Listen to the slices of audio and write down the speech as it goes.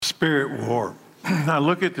Spirit war. I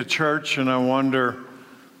look at the church and I wonder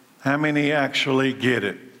how many actually get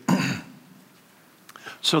it.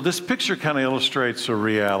 So this picture kind of illustrates a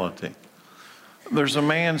reality. There's a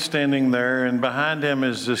man standing there, and behind him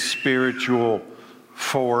is this spiritual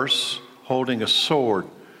force holding a sword.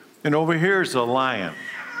 And over here is a lion.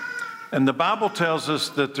 And the Bible tells us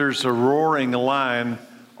that there's a roaring lion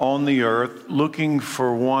on the earth looking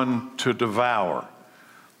for one to devour.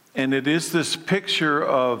 And it is this picture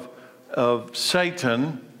of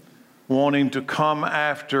Satan wanting to come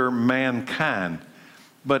after mankind.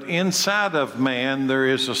 But inside of man, there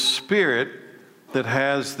is a spirit that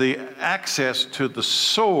has the access to the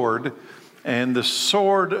sword, and the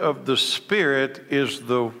sword of the Spirit is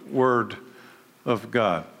the Word of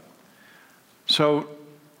God. So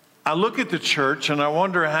I look at the church and I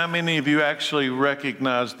wonder how many of you actually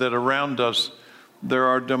recognize that around us there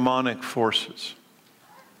are demonic forces,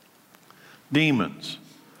 demons,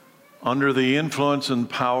 under the influence and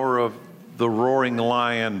power of the roaring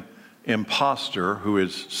lion imposter, who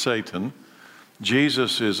is Satan.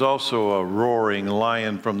 Jesus is also a roaring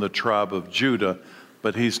lion from the tribe of Judah,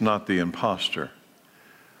 but he's not the imposter.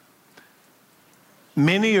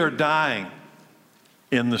 Many are dying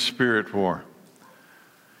in the spirit war.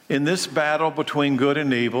 In this battle between good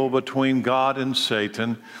and evil, between God and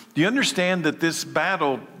Satan, do you understand that this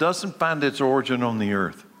battle doesn't find its origin on the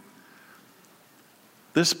earth?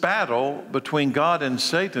 This battle between God and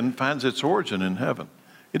Satan finds its origin in heaven.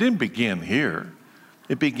 It didn't begin here.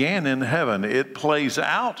 It began in heaven. It plays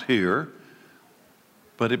out here,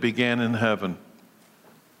 but it began in heaven.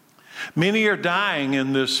 Many are dying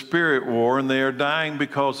in this spirit war, and they are dying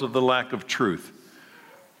because of the lack of truth.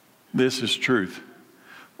 This is truth.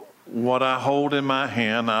 What I hold in my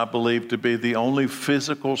hand, I believe to be the only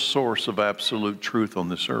physical source of absolute truth on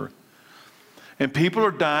this earth. And people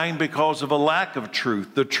are dying because of a lack of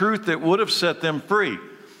truth, the truth that would have set them free,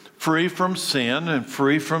 free from sin and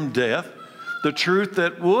free from death, the truth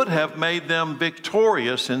that would have made them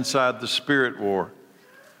victorious inside the spirit war.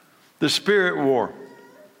 The spirit war.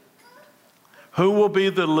 Who will be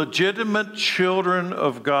the legitimate children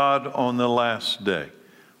of God on the last day?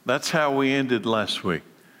 That's how we ended last week.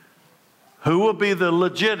 Who will be the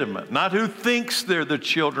legitimate, not who thinks they're the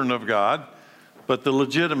children of God, but the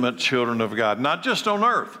legitimate children of God, not just on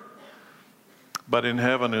earth, but in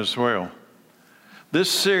heaven as well. This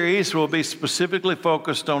series will be specifically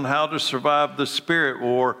focused on how to survive the spirit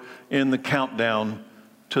war in the countdown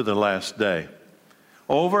to the last day.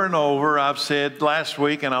 Over and over, I've said last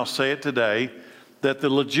week, and I'll say it today, that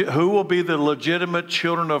who will be the legitimate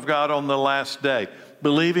children of God on the last day,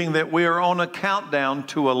 believing that we are on a countdown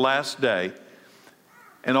to a last day.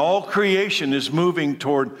 And all creation is moving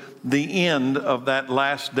toward the end of that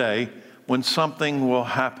last day when something will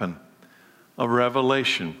happen. A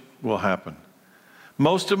revelation will happen.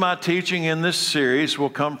 Most of my teaching in this series will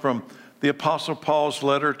come from the Apostle Paul's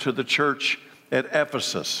letter to the church at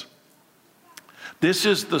Ephesus. This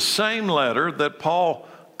is the same letter that Paul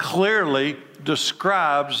clearly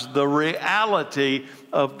describes the reality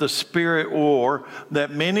of the spirit war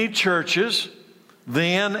that many churches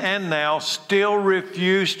then and now still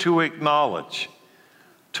refuse to acknowledge,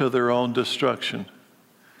 to their own destruction.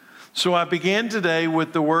 So I begin today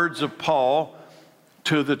with the words of Paul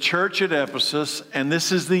to the church at Ephesus, and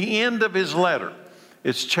this is the end of his letter.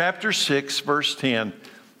 It's chapter 6, verse 10.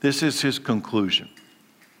 This is his conclusion.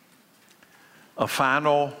 A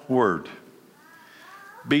final word.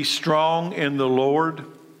 Be strong in the Lord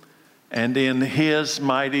and in his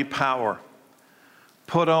mighty power.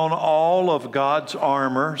 Put on all of God's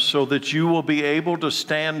armor so that you will be able to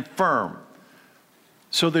stand firm.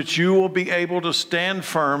 So that you will be able to stand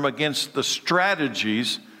firm against the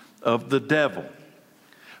strategies of the devil.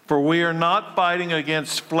 For we are not fighting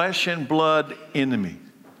against flesh and blood enemies.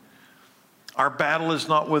 Our battle is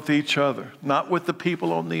not with each other, not with the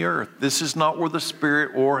people on the earth. This is not where the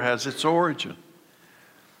spirit war has its origin.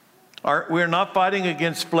 We are not fighting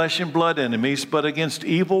against flesh and blood enemies, but against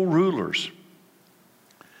evil rulers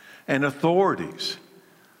and authorities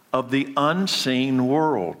of the unseen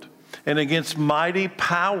world, and against mighty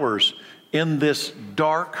powers in this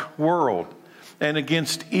dark world, and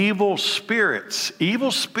against evil spirits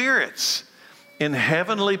in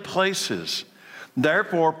heavenly places.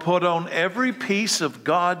 Therefore, put on every piece of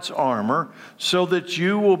God's armor so that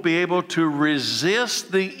you will be able to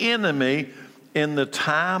resist the enemy in the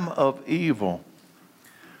time of evil.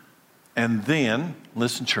 And then,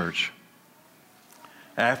 listen, church,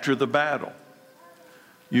 after the battle,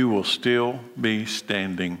 you will still be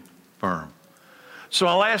standing firm. So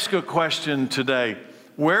I'll ask a question today.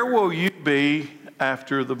 Where will you be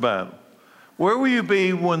after the battle? Where will you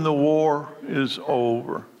be when the war is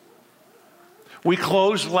over? We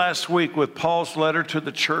closed last week with Paul's letter to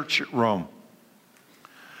the church at Rome,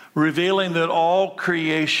 revealing that all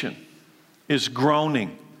creation is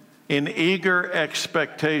groaning in eager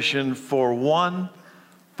expectation for one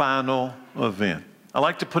final event. I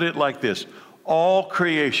like to put it like this. All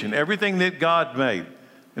creation, everything that God made,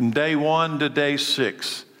 from day 1 to day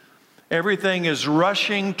 6, everything is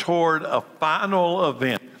rushing toward a final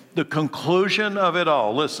event. The conclusion of it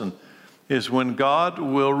all, listen, is when God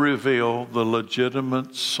will reveal the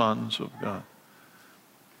legitimate sons of God.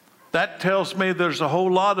 That tells me there's a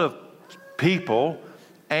whole lot of people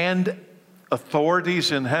and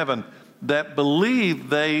authorities in heaven that believe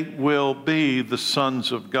they will be the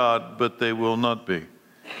sons of God, but they will not be.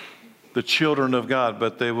 The children of God,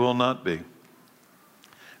 but they will not be.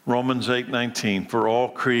 Romans 8:19, for all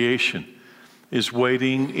creation is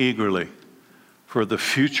waiting eagerly for the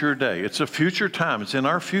future day. It's a future time. It's in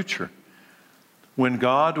our future when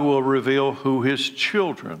God will reveal who his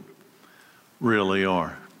children really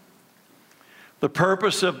are. The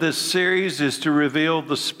purpose of this series is to reveal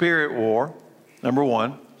the spirit war, number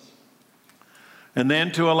one, and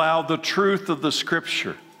then to allow the truth of the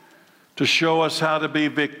Scripture to show us how to be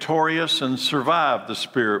victorious and survive the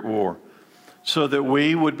spirit war so that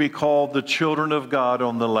we would be called the children of God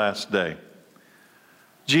on the last day.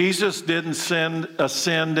 Jesus didn't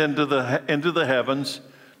ascend into the heavens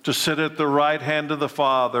to sit at the right hand of the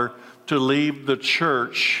Father to leave the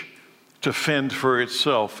church to fend for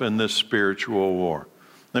itself in this spiritual war.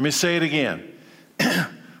 Let me say it again.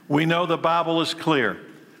 We know the Bible is clear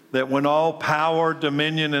that when all power,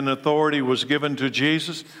 dominion, and authority was given to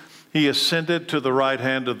Jesus, he ascended to the right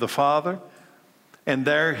hand of the Father, and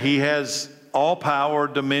there he has all power,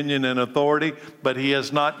 dominion, and authority, but he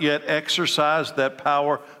has not yet exercised that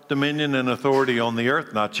power, dominion, and authority on the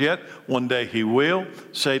earth. Not yet. One day he will.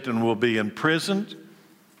 Satan will be imprisoned,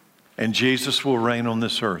 and Jesus will reign on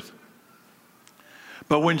this earth.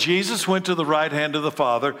 But when Jesus went to the right hand of the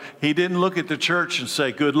Father, he didn't look at the church and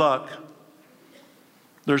say, good luck.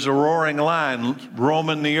 There's a roaring lion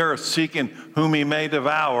roaming the earth, seeking whom he may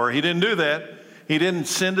devour. He didn't do that. He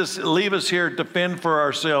didn't leave us here to fend for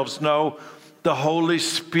ourselves. No, the Holy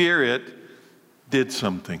Spirit did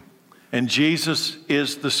something. And Jesus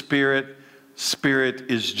is the Spirit.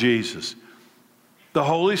 Spirit is Jesus. The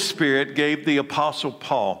Holy Spirit gave the Apostle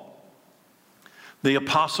Paul, the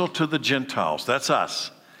apostle to the Gentiles, that's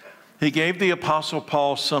us. He gave the Apostle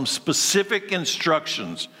Paul some specific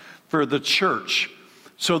instructions for the church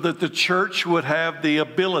so that the church would have the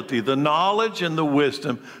ability, the knowledge, and the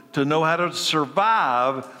wisdom to know how to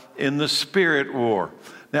survive in the spirit war.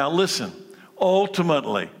 Now listen,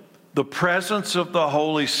 ultimately, the presence of the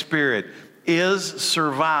Holy Spirit is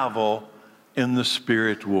survival in the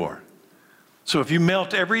spirit war. So if you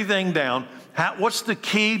melt everything down, what's the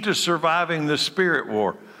key to surviving the spirit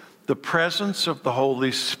war? The presence of the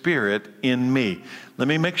Holy Spirit in me. Let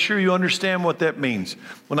me make sure you understand what that means.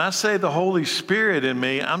 When I say the Holy Spirit in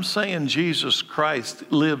me, I'm saying Jesus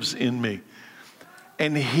Christ lives in me.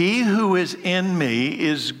 And he who is in me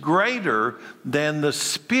is greater than the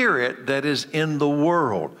spirit that is in the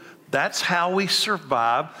world. That's how we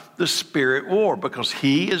survive the spirit war, because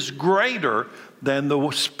he is greater than the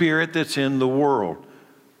spirit that's in the world.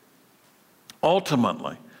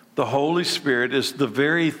 Ultimately, the Holy Spirit is the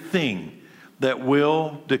very thing that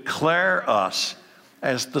will declare us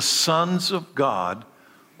as the sons of God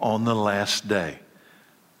on the last day.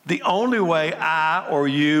 The only way I or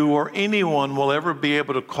you or anyone will ever be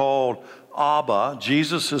able to call Abba,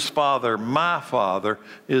 Jesus' Father, my Father,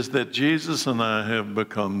 is that Jesus and I have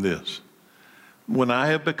become this. When I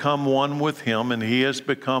have become one with him and he has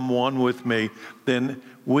become one with me, then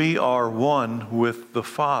we are one with the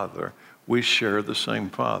Father. We share the same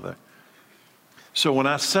Father. So when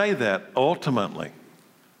I say that, ultimately,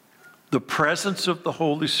 the presence of the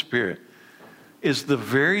Holy Spirit is the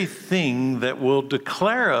very thing that will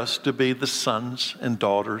declare us to be the sons and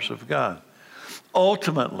daughters of God.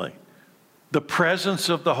 Ultimately, the presence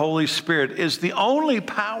of the Holy Spirit is the only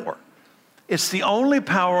power. It's the only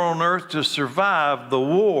power on earth to survive the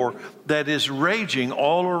war that is raging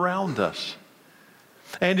all around us.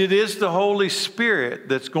 And it is the Holy Spirit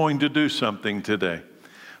that's going to do something today.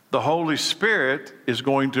 The Holy Spirit is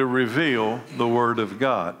going to reveal the Word of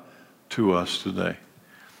God to us today.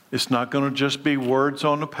 It's not going to just be words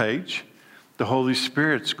on a page. The Holy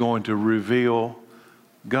Spirit's going to reveal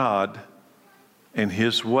God and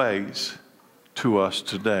his ways to us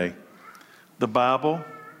today. The Bible,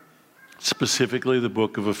 specifically the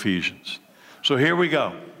book of Ephesians. So here we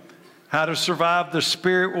go. How to survive the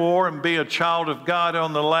spirit war and be a child of God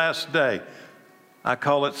on the last day. I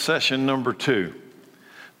call it session number 2.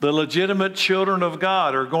 The legitimate children of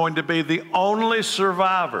God are going to be the only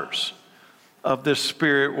survivors of this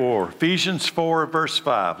spirit war. Ephesians 4, verse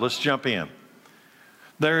 5. Let's jump in.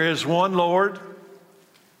 There is one Lord,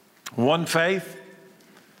 one faith,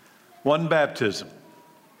 one baptism,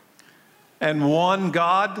 and one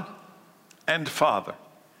God and Father,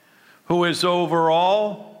 who is over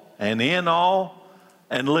all and in all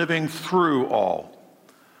and living through all.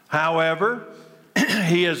 However,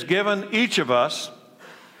 He has given each of us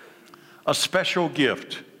a special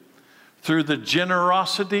gift through the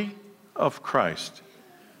generosity of Christ.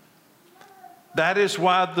 That is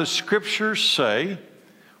why the scriptures say,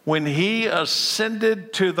 when He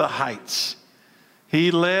ascended to the heights,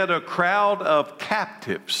 He led a crowd of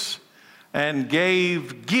captives and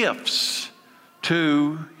gave gifts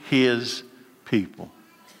to His people.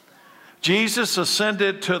 Jesus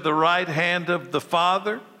ascended to the right hand of the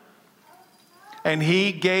Father, and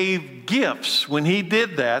He gave gifts. When He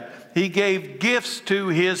did that, He gave gifts to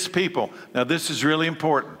His people. Now, this is really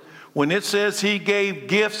important. When it says He gave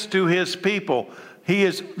gifts to His people,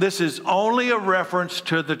 this is only a reference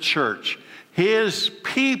to the church. His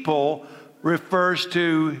people refers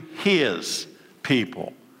to His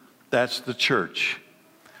people. That's the church.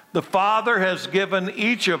 The Father has given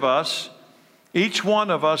each one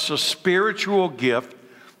of us, a spiritual gift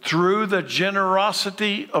through the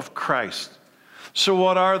generosity of Christ. So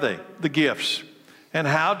what are they? The gifts. And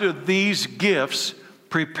how do these gifts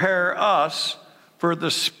prepare us for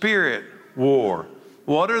the spirit war?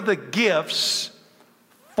 What are the gifts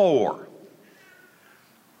for?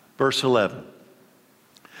 Verse 11.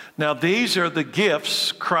 Now these are the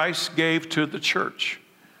gifts Christ gave to the church: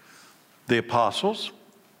 the apostles,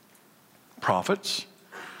 prophets,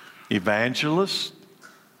 evangelists,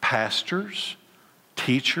 pastors,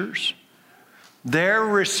 teachers. Their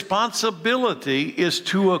responsibility is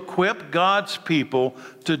to equip God's people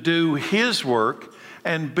to do His work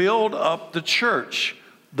and build up the church,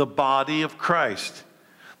 the body of Christ.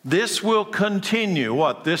 This will continue,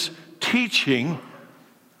 what? This teaching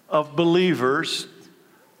of believers,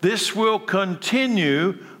 this will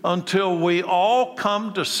continue until we all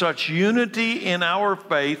come to such unity in our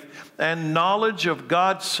faith and knowledge of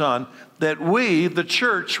God's Son that we, the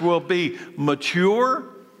church, will be mature,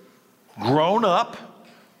 grown up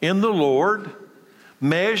in the Lord,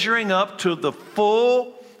 measuring up to the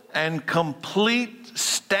full and complete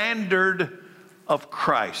standard of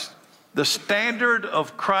Christ. The standard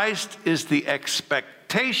of Christ is the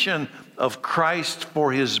expectation of Christ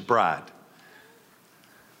for His bride.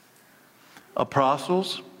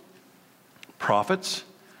 Apostles, prophets,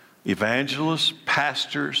 evangelists,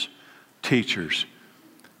 pastors, teachers.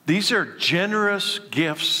 These are generous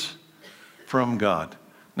gifts from God.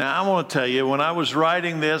 Now, I want to tell you, when I was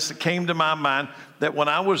writing this, it came to my mind that when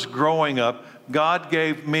I was growing up, God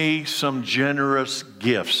gave me some generous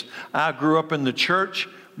gifts. I grew up in the church.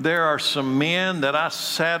 There are some men that I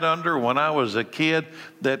sat under when I was a kid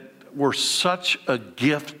that were such a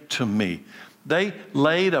gift to me. They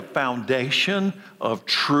laid a foundation of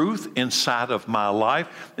truth inside of my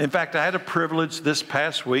life. In fact, I had a privilege this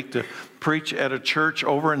past week to preach at a church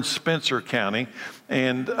over in Spencer County.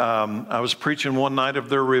 And I was preaching one night of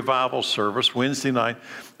their revival service, Wednesday night.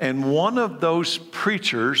 And one of those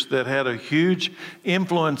preachers that had a huge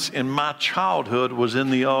influence in my childhood was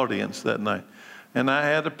in the audience that night. And I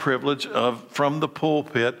had the privilege of, from the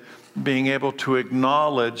pulpit, being able to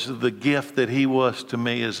acknowledge the gift that he was to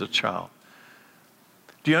me as a child.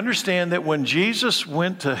 Do you understand that when Jesus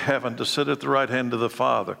went to heaven to sit at the right hand of the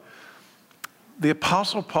Father, the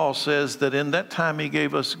Apostle Paul says that in that time He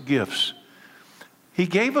gave us gifts. He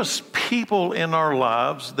gave us people in our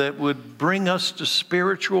lives that would bring us to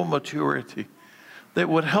spiritual maturity, that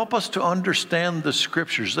would help us to understand the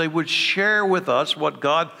Scriptures. They would share with us what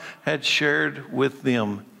God had shared with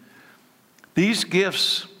them. These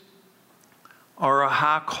gifts are a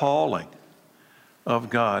high calling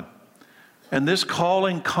of God. And this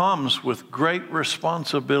calling comes with great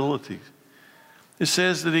responsibilities. It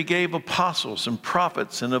says that He gave apostles and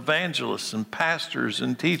prophets and evangelists and pastors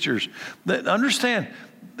and teachers. That, understand,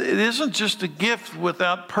 it isn't just a gift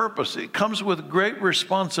without purpose. It comes with great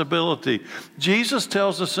responsibility. Jesus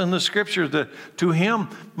tells us in the Scripture that to Him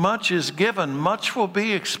much is given, much will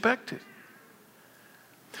be expected.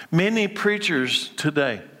 Many preachers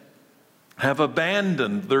today have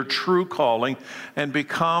abandoned their true calling and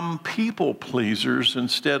become people pleasers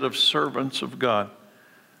instead of servants of God.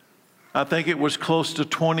 I think it was close to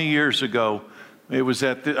 20 years ago. I was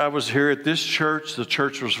here at this church. The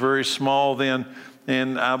church was very small then,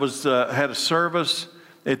 and I had a service,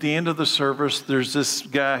 at the end of the service, there's this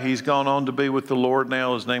guy, he's gone on to be with the Lord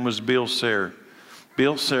now. His name was Bill Sayre.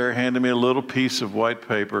 Bill Sayre handed me a little piece of white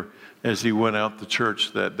paper as he went out to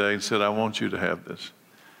church that day and said, I want you to have this.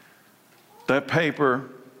 That paper,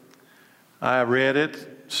 I read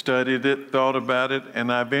it, studied it, thought about it,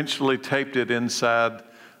 and I eventually taped it inside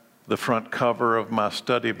the front cover of my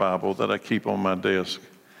study Bible that I keep on my desk.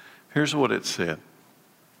 Here's what it said.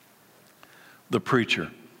 The preacher.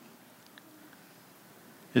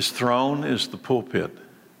 His throne is the pulpit.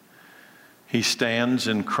 He stands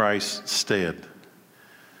in Christ's stead.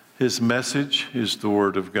 His message is the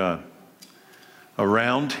Word of God.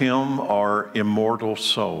 Around him are immortal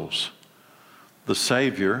souls. The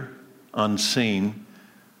Savior, unseen,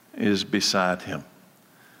 is beside him.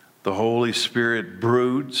 The Holy Spirit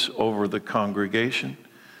broods over the congregation.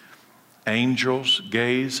 Angels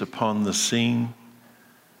gaze upon the scene,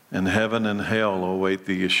 and heaven and hell await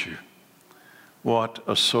the issue. What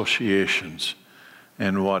associations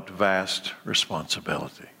and what vast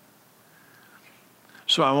responsibility.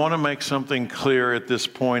 So I want to make something clear at this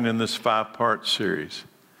point in this 5-part series.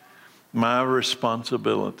 My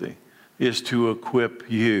responsibility is to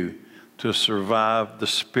equip you to survive the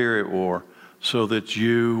spirit war so that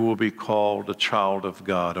you will be called a child of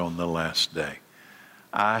God on the last day.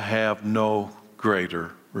 I have no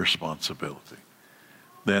greater responsibility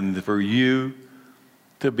than for you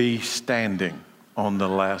to be standing on the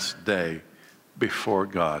last day before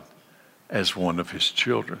God as one of his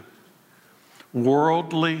children.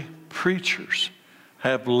 Worldly preachers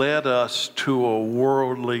have led us to a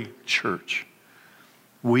worldly church,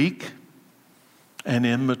 weak and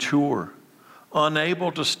immature,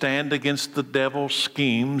 unable to stand against the devil's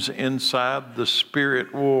schemes inside the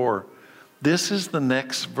spirit war. This is the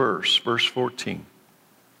next verse, verse 14.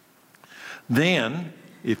 Then,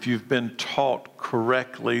 if you've been taught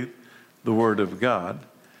correctly the Word of God,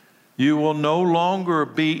 you will no longer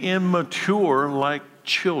be immature like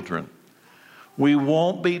children. We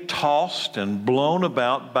won't be tossed and blown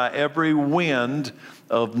about by every wind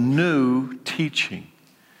of new teaching.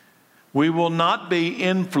 We will not be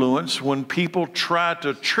influenced when people try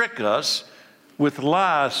to trick us with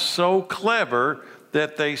lies so clever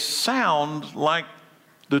that they sound like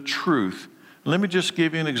the truth. Let me just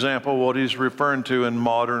give you an example of what he's referring to in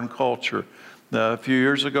modern culture. Now, a few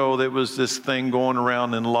years ago, there was this thing going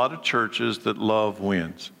around in a lot of churches that love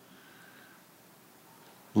wins.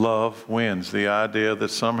 Love wins. The idea that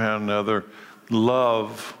somehow or another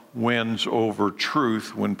love wins over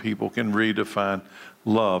truth when people can redefine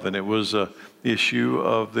love. And it was an issue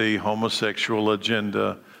of the homosexual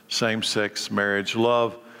agenda, same-sex marriage.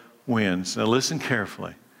 Love wins. Now listen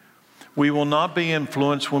carefully. We will not be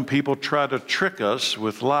influenced when people try to trick us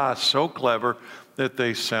with lies so clever that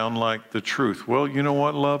they sound like the truth. Well, you know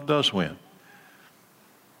what? Love does win.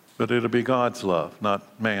 But it'll be God's love,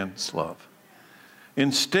 not man's love.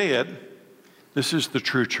 Instead, this is the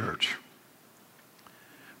true church.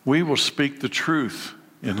 We will speak the truth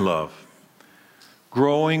in love,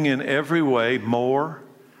 growing in every way more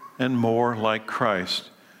and more like Christ,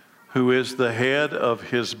 who is the head of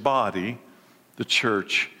his body, the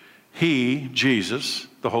church. He, Jesus,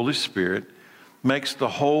 the Holy Spirit, makes the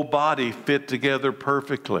whole body fit together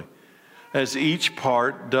perfectly. As each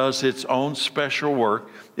part does its own special work,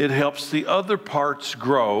 it helps the other parts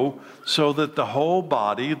grow so that the whole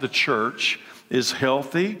body, the church, is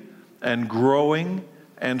healthy and growing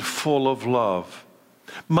and full of love.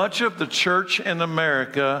 Much of the church in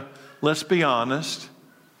America, let's be honest,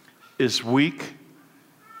 is weak,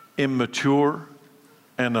 immature,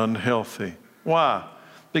 and unhealthy. Why?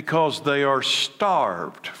 Because they are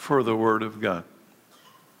starved for the Word of God.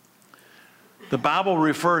 The Bible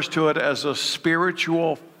refers to it as a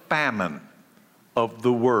spiritual famine of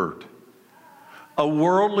the Word. A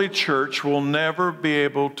worldly church will never be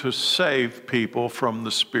able to save people from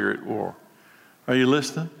the spirit war. Are you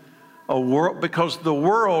listening? Because the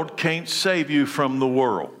world can't save you from the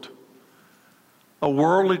world. A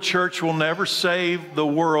worldly church will never save the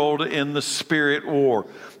world in the spirit war.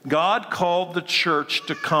 God called the church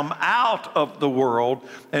to come out of the world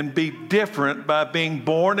and be different by being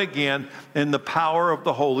born again in the power of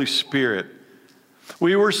the Holy Spirit.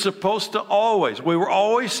 We were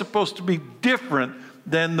always supposed to be different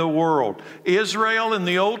than the world. Israel in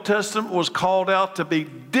the Old Testament was called out to be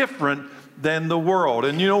different than the world.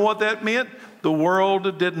 And you know what that meant? The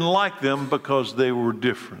world didn't like them because they were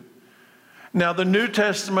different. Now the New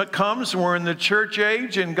Testament comes, we're in the church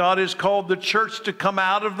age, and God has called the church to come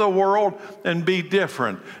out of the world and be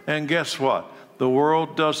different. And guess what? The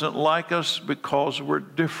world doesn't like us because we're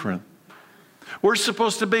different. We're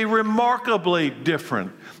supposed to be remarkably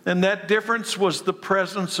different. And that difference was the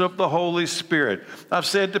presence of the Holy Spirit. I've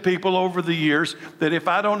said to people over the years that if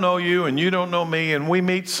I don't know you and you don't know me and we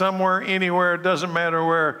meet somewhere, anywhere, it doesn't matter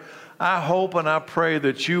where, I hope and I pray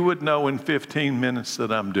that you would know in 15 minutes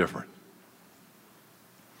that I'm different.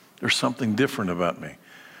 There's something different about me.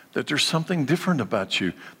 That there's something different about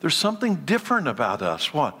you. There's something different about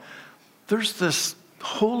us. What? There's this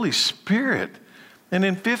Holy Spirit. And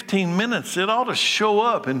in 15 minutes, it ought to show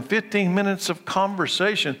up in 15 minutes of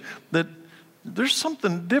conversation that there's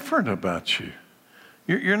something different about you.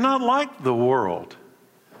 You're not like the world.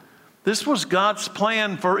 This was God's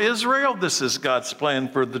plan for Israel. This is God's plan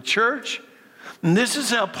for the church. And this is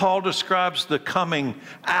how Paul describes the coming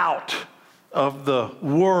out of the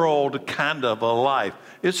world kind of a life.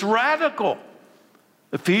 It's radical.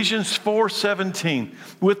 Ephesians 4:17,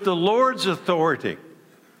 with the Lord's authority.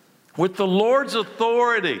 With the Lord's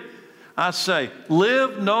authority, I say,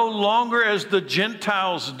 live no longer as the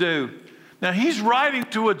Gentiles do. Now, he's writing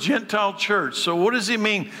to a Gentile church. So what does he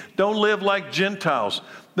mean? Don't live like Gentiles.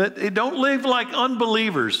 Don't live like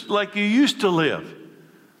unbelievers, like you used to live.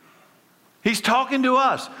 He's talking to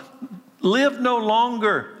us. Live no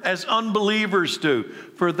longer as unbelievers do,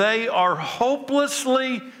 for they are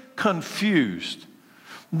hopelessly confused.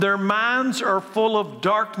 Their minds are full of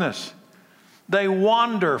darkness. They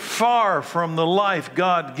wander far from the life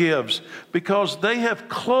God gives because they have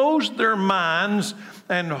closed their minds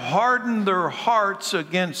and hardened their hearts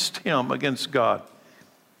against Him, against God.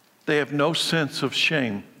 They have no sense of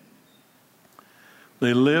shame.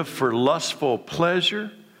 They live for lustful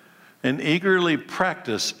pleasure and eagerly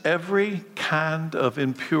practice every kind of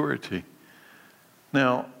impurity.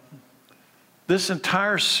 Now, this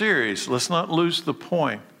entire series, let's not lose the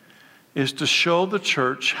point, is to show the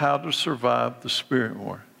church how to survive the spirit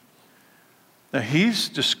war. Now, he's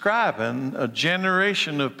describing a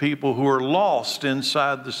generation of people who are lost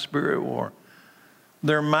inside the spirit war.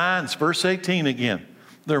 Their minds, verse 18 again,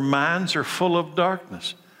 their minds are full of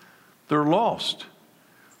darkness. They're lost.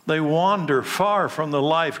 They wander far from the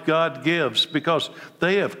life God gives because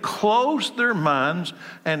they have closed their minds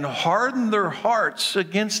and hardened their hearts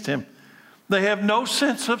against Him. They have no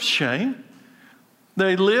sense of shame.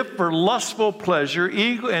 They live for lustful pleasure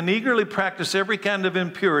and eagerly practice every kind of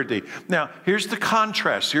impurity. Now, here's the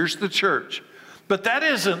contrast. Here's the church. But that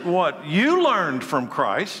isn't what you learned from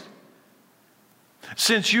Christ.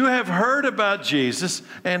 Since you have heard about Jesus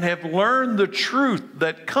and have learned the truth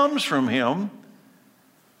that comes from Him,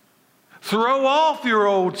 throw off your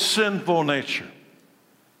old sinful nature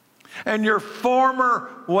and your former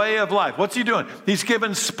way of life. What's He doing? He's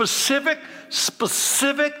given specific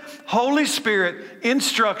Holy Spirit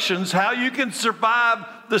instructions how you can survive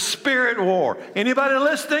the spirit war. Anybody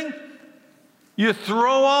listening? You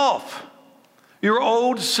throw off your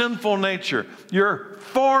old sinful nature, your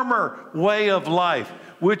former way of life,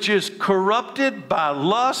 which is corrupted by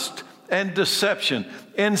lust and deception.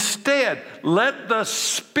 Instead, let the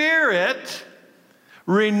Spirit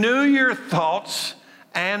renew your thoughts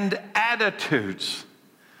and attitudes.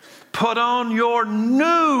 Put on your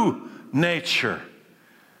new nature,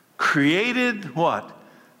 created what?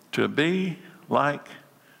 To be like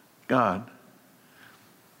God.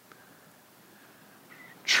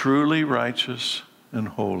 Truly righteous and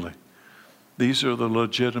holy. These are the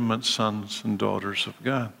legitimate sons and daughters of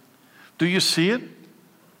God. Do you see it?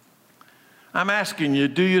 I'm asking you,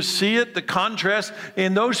 do you see it? The contrast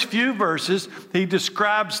in those few verses, he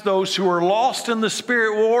describes those who are lost in the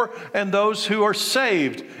spirit war and those who are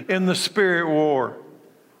saved in the spirit war.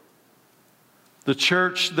 The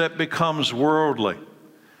church that becomes worldly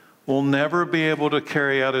will never be able to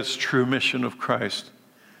carry out its true mission of Christ.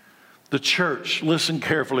 The church, listen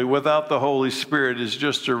carefully, without the Holy Spirit is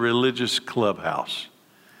just a religious clubhouse,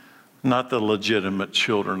 not the legitimate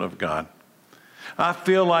children of God. I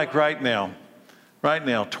feel like right now,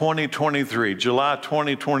 2023, July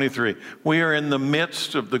 2023, we are in the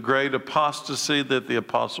midst of the great apostasy that the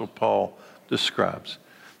Apostle Paul describes.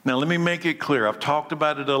 Now, let me make it clear. I've talked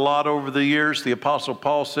about it a lot over the years. The Apostle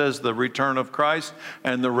Paul says the return of Christ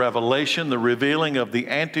and the revelation, the revealing of the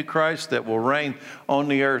Antichrist that will reign on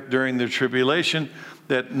the earth during the tribulation,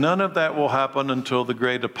 that none of that will happen until the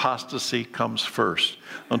great apostasy comes first,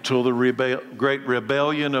 until the great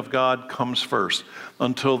rebellion of God comes first,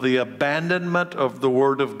 until the abandonment of the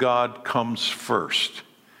Word of God comes first.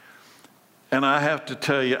 And I have to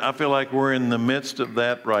tell you, I feel like we're in the midst of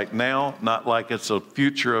that right now, not like it's a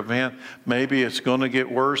future event. Maybe it's going to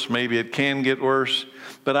get worse. Maybe it can get worse.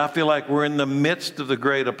 But I feel like we're in the midst of the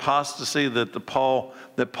great apostasy that Paul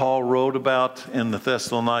wrote about in the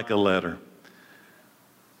Thessalonica letter.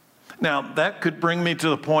 Now, that could bring me to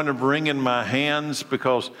the point of wringing my hands,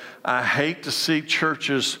 because I hate to see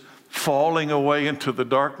churches falling away into the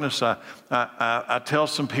darkness. I tell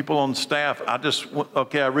some people on staff, I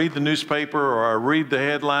read the newspaper or I read the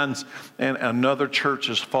headlines, and another church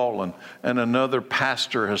has fallen, and another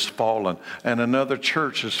pastor has fallen, and another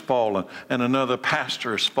church has fallen, and another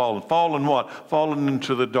pastor has fallen. Fallen what? Fallen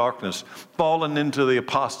into the darkness, fallen into the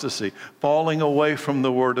apostasy, falling away from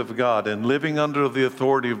the Word of God and living under the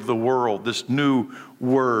authority of the world, this new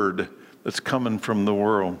word that's coming from the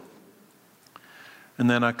world. And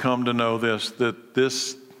then I come to know that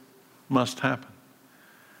this must happen.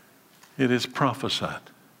 It is prophesied.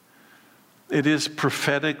 It is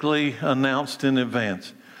prophetically announced in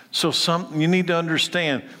advance. So you need to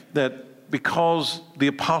understand that because the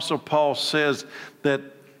Apostle Paul says that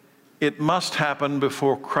it must happen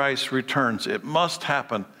before Christ returns, it must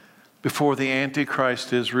happen before the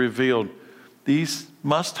Antichrist is revealed. These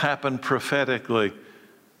must happen prophetically,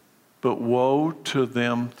 but woe to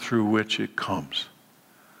them through which it comes.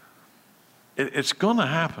 It's going to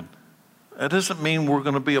happen. That doesn't mean we're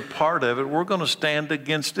going to be a part of it. We're going to stand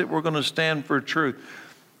against it. We're going to stand for truth.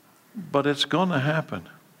 But it's going to happen.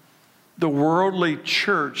 The worldly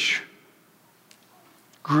church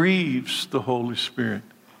grieves the Holy Spirit,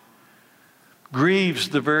 grieves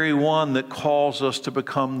the very one that calls us to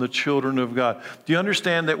become the children of God. Do you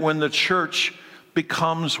understand that when the church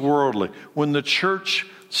becomes worldly, when the church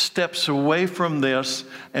steps away from this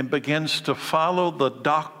and begins to follow the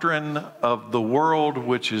doctrine of the world,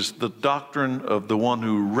 which is the doctrine of the one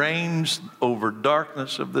who reigns over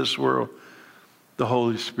darkness of this world, the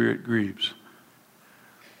Holy Spirit grieves.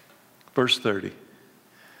 Verse 30.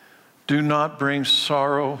 Do not bring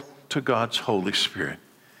sorrow to God's Holy Spirit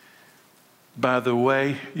by the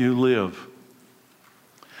way you live.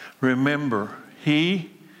 Remember, He,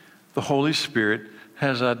 the Holy Spirit,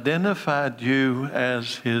 has identified you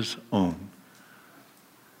as His own.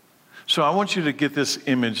 So I want you to get this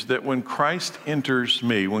image that when Christ enters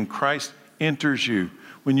me, when Christ enters you,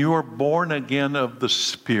 when you are born again of the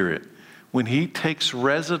Spirit, when He takes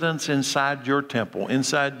residence inside your temple,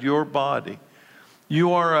 inside your body,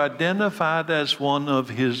 you are identified as one of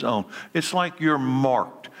His own. It's like you're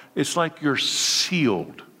marked. It's like you're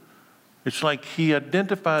sealed. It's like He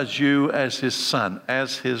identifies you as His son,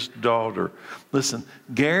 as His daughter. Listen,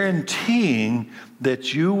 guaranteeing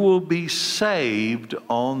that you will be saved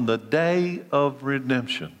on the day of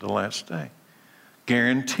redemption, the last day.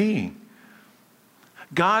 Guaranteeing.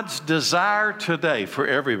 God's desire today for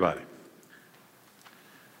everybody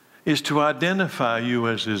is to identify you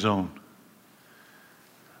as His own.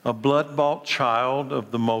 A blood-bought child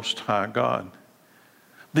of the Most High God.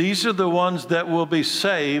 These are the ones that will be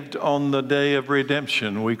saved on the day of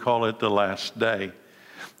redemption. We call it the last day.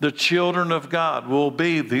 The children of God will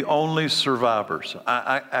be the only survivors.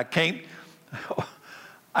 I can't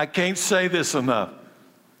say this enough.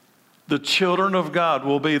 The children of God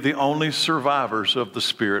will be the only survivors of the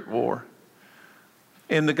spirit war.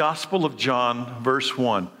 In the Gospel of John, verse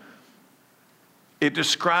 1, it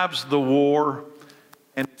describes the war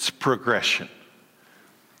and its progression.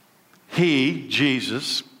 He,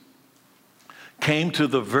 Jesus, came to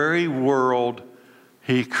the very world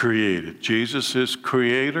He created. Jesus is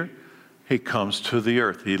creator. He comes to the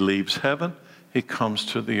earth. He leaves heaven. He comes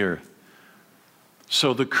to the earth.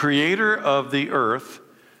 So the creator of the earth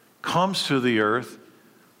comes to the earth,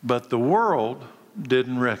 but the world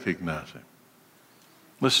didn't recognize Him.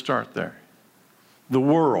 Let's start there. The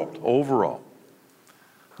world overall.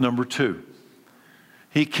 Number 2.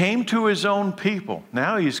 He came to His own people.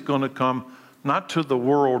 Now He's going to come not to the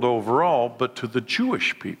world overall, but to the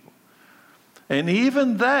Jewish people. And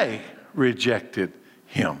even they rejected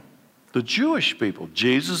Him. The Jewish people.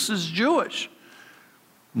 Jesus is Jewish.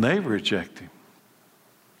 And they reject Him.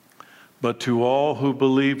 But to all who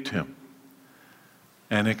believed Him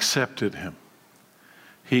and accepted Him,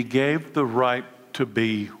 He gave the right to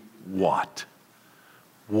be what?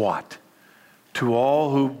 What? To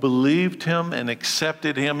all who believed Him and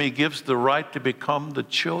accepted Him, He gives the right to become the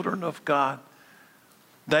children of God.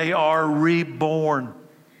 They are reborn,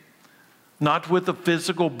 not with a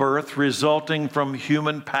physical birth resulting from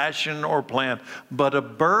human passion or plan, but a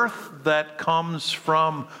birth that comes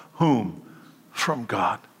from whom? From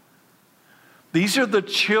God. These are the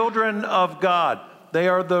children of God. They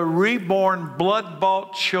are the reborn,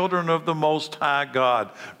 blood-bought children of the Most High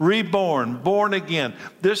God. Reborn, born again.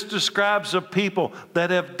 This describes a people that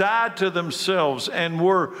have died to themselves and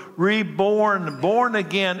were reborn, born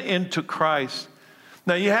again into Christ.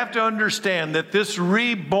 Now you have to understand that this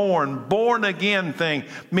reborn, born again thing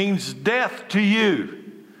means death to you.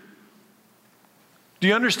 Do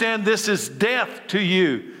you understand this is death to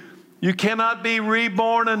you? You cannot be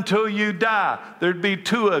reborn until you die. There'd be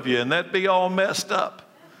two of you, and that'd be all messed up.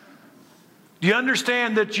 Do you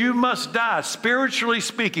understand that you must die, spiritually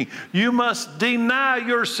speaking? You must deny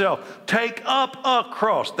yourself. Take up a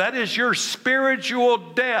cross. That is your spiritual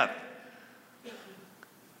death.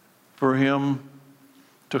 For Him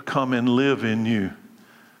to come and live in you,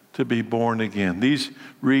 to be born again. These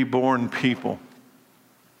reborn people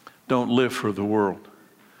don't live for the world.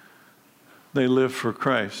 They live for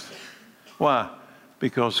Christ. Why?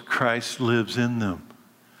 Because Christ lives in them.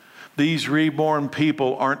 These reborn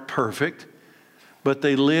people aren't perfect, but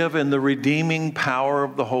they live in the redeeming power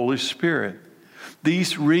of the Holy Spirit.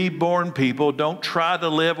 These reborn people don't try to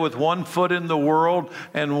live with one foot in the world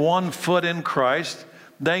and one foot in Christ.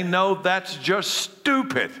 They know that's just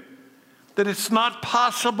stupid, that it's not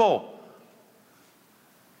possible.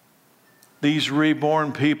 These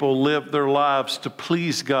reborn people live their lives to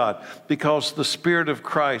please God because the Spirit of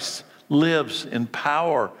Christ lives in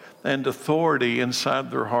power and authority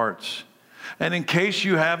inside their hearts. And in case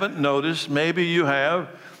you haven't noticed, maybe you have,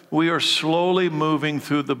 we are slowly moving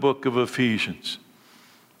through the book of Ephesians.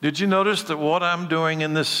 Did you notice that what I'm doing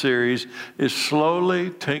in this series is slowly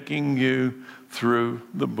taking you through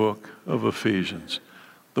the book of Ephesians,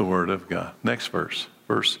 the Word of God? Next verse.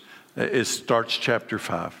 It starts chapter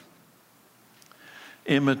 5.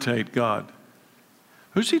 Imitate God.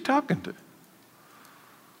 Who's he talking to?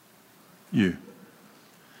 You.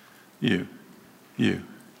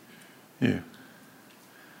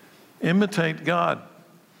 Imitate God.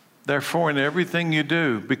 Therefore, in everything you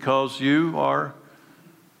do, because you are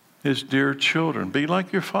His dear children, be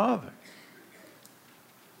like your Father.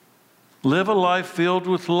 Live a life filled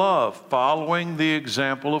with love, following the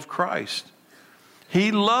example of Christ.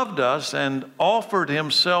 He loved us and offered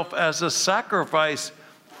Himself as a sacrifice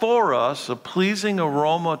for us, a pleasing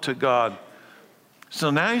aroma to God. So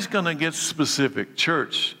now He's going to get specific.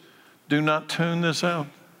 Church, do not tune this out.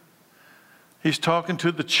 He's talking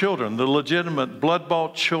to the children, the legitimate,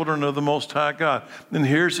 blood-bought children of the Most High God. And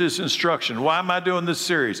here's His instruction. Why am I doing this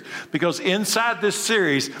series? Because inside this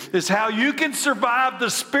series is how you can survive the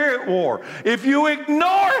spirit war. If you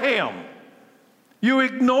ignore Him, you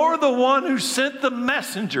ignore the one who sent the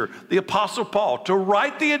messenger, the Apostle Paul, to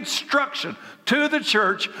write the instruction to the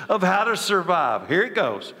church of how to survive. Here it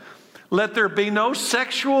goes. Let there be no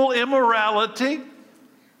sexual immorality,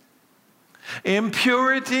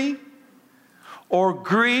 impurity, or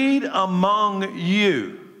greed among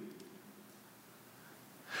you.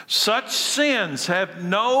 Such sins have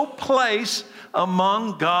no place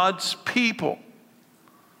among God's people.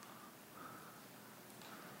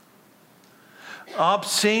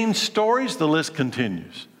 Obscene stories, the list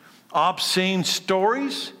continues. Obscene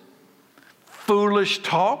stories, foolish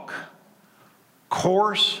talk,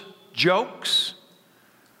 coarse jokes.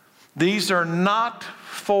 These are not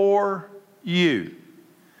for you.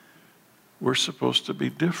 We're supposed to be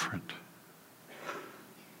different.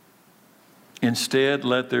 Instead,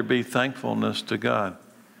 let there be thankfulness to God.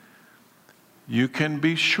 You can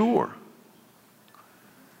be sure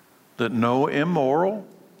that no immoral,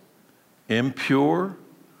 impure,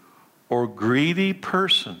 or greedy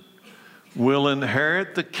person will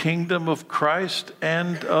inherit the kingdom of Christ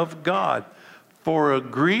and of God. For a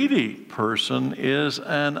greedy person is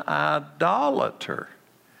an idolater,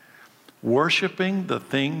 worshiping the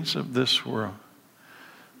things of this world.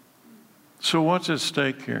 So what's at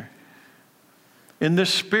stake here? In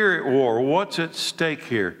this spirit war, what's at stake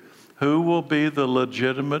here? Who will be the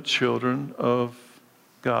legitimate children of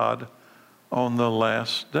God on the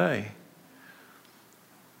last day?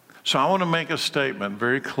 So I want to make a statement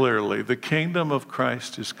very clearly. The kingdom of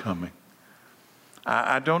Christ is coming.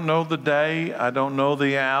 I don't know the day, I don't know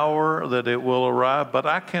the hour that it will arrive, but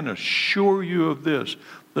I can assure you of this.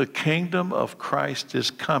 The kingdom of Christ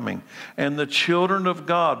is coming, and the children of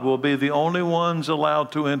God will be the only ones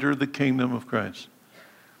allowed to enter the kingdom of Christ.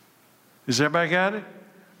 Has everybody got it?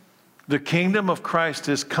 The kingdom of Christ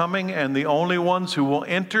is coming, and the only ones who will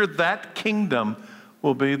enter that kingdom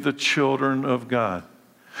will be the children of God.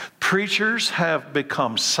 Preachers have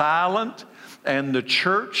become silent, and the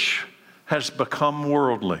church has become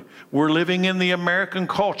worldly. We're living in the American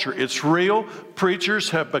culture. It's real. Preachers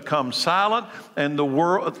have become silent, and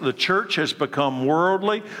the church has become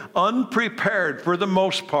worldly, unprepared for the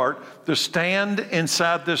most part to stand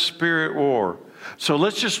inside this spirit war. So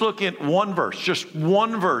let's just look at one verse, just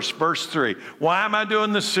one verse, verse 3. Why am I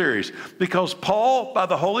doing this series? Because Paul, by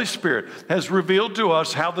the Holy Spirit, has revealed to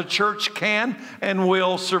us how the church can and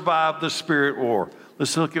will survive the spirit war.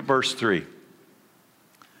 Let's look at verse 3.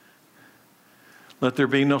 Let there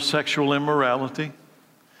be no sexual immorality,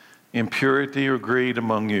 impurity, or greed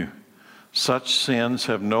among you. Such sins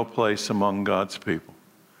have no place among God's people.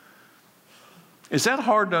 Is that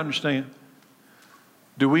hard to understand?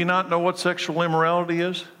 Do we not know what sexual immorality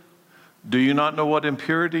is? Do you not know what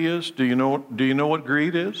impurity is? Do you know what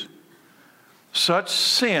greed is? Such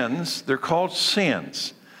sins, they're called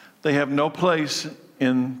sins. They have no place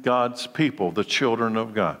in God's people, the children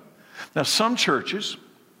of God. Now, some churches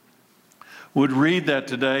would read that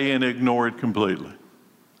today and ignore it completely.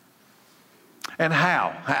 And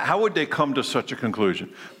how? How would they come to such a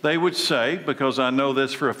conclusion? They would say, because I know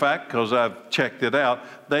this for a fact, because I've checked it out,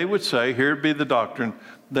 they would say, here'd be the doctrine,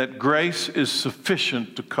 that grace is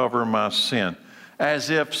sufficient to cover my sin. As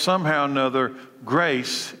if somehow or another,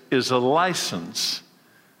 grace is a license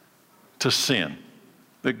to sin.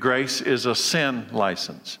 That grace is a sin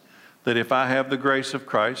license. That if I have the grace of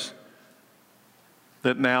Christ,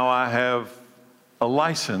 that now I have a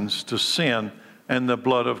license to sin and the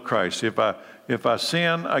blood of Christ. If I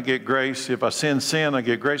sin, I get grace. If I sin, I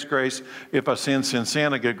get grace, grace. If I sin,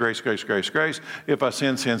 I get grace, grace, grace, grace. If I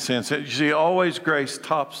sin. You see, always grace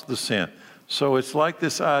tops the sin. So it's like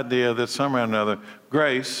this idea that somehow or another,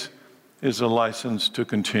 grace is a license to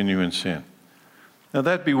continue in sin. Now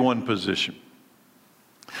that'd be one position.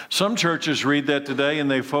 Some churches read that today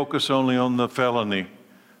and they focus only on the felony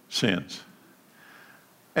sins.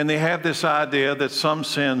 And they have this idea that some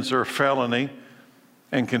sins are felony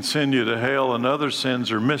and can send you to hell, and other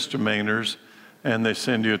sins are misdemeanors and they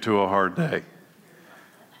send you to a hard day.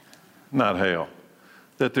 Not hell.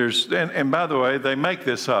 That and by the way, they make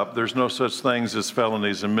this up. There's no such things as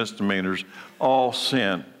felonies and misdemeanors. All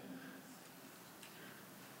sin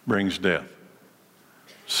brings death.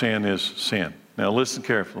 Sin is sin. Now listen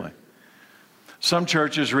carefully. Some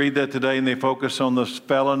churches read that today and they focus on the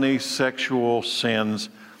felony sexual sins,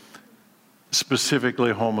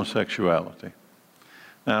 specifically homosexuality.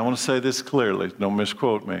 Now I want to say this clearly, don't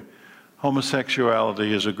misquote me.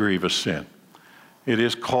 Homosexuality is a grievous sin. It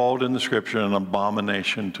is called in the scripture an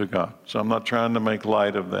abomination to God. So I'm not trying to make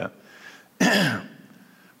light of that.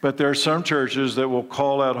 But there are some churches that will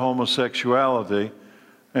call out homosexuality,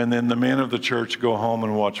 and then the men of the church go home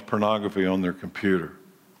and watch pornography on their computer.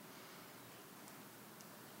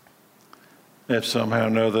 If somehow or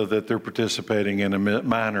another that they're participating in a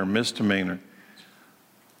minor misdemeanor,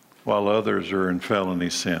 while others are in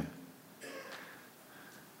felony sin.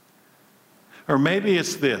 Or maybe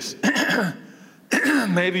it's this.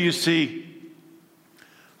 Maybe you see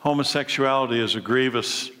homosexuality as a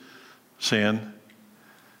grievous sin,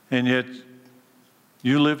 and yet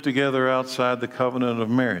you live together outside the covenant of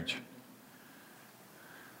marriage.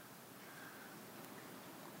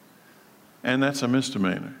 And that's a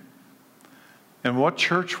misdemeanor. And what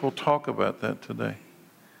church will talk about that today?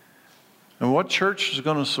 And what church is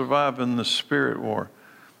going to survive in the spirit war?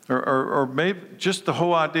 Or maybe just the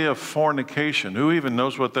whole idea of fornication. Who even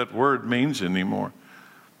knows what that word means anymore?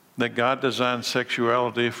 That God designed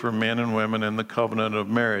sexuality for men and women in the covenant of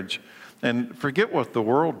marriage. And forget what the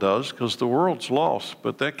world does, because the world's lost.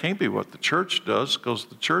 But that can't be what the church does, because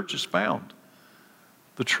the church has found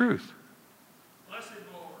the truth. Blessed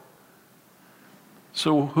Lord.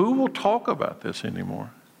 So who will talk about this anymore?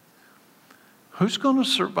 Who's going to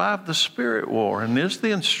survive the spirit war? And is the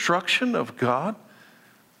instruction of God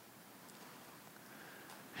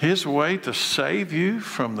His way to save you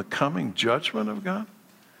from the coming judgment of God?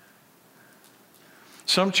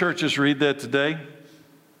 Some churches read that today.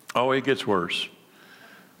 Oh, it gets worse.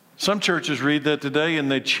 Some churches read that today and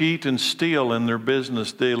they cheat and steal in their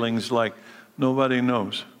business dealings like nobody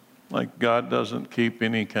knows. Like God doesn't keep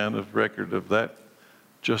any kind of record of that,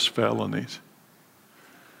 just felonies.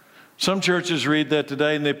 Some churches read that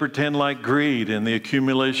today and they pretend like greed and the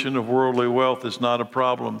accumulation of worldly wealth is not a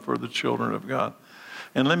problem for the children of God.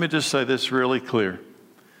 And let me just say this really clear.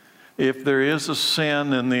 If there is a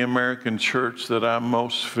sin in the American church that I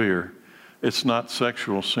most fear, it's not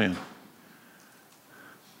sexual sin.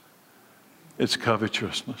 It's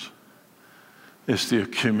covetousness. It's the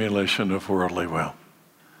accumulation of worldly wealth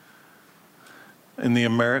in the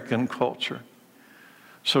American culture.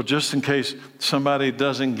 So just in case somebody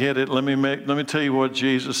doesn't get it, let me tell you what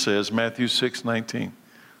Jesus says, Matthew 6:19.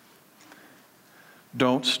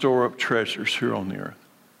 Don't store up treasures here on the earth.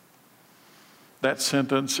 That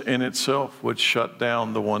sentence in itself would shut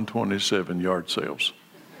down the 127 yard sales.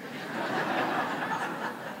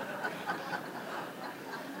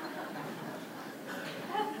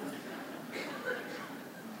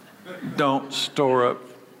 Don't store up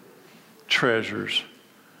treasures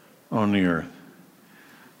on the earth,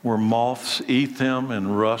 where moths eat them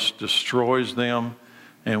and rust destroys them,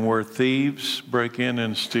 and where thieves break in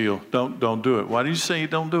and steal. Don't do it. Why do you say you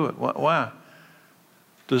don't do it? Why?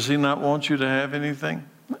 Does he not want you to have anything?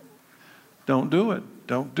 Don't do it.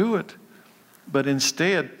 Don't do it. But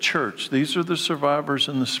instead, church, these are the survivors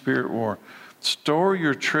in the spirit war. Store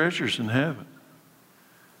your treasures in heaven,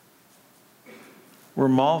 where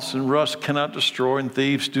moths and rust cannot destroy and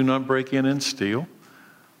thieves do not break in and steal.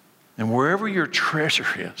 And wherever your treasure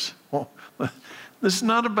is, well, this is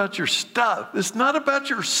not about your stuff. It's not about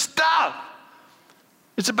your stuff.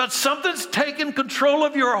 It's about something's taking control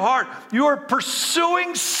of your heart. You are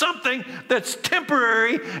pursuing something that's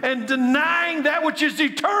temporary and denying that which is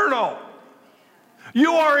eternal.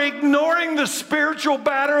 You are ignoring the spiritual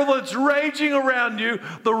battle that's raging around you,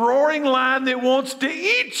 the roaring lion that wants to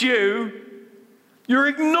eat you. You're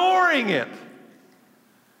ignoring it.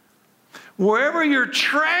 Wherever your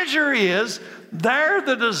treasure is, there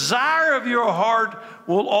the desire of your heart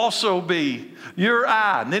will also be. Your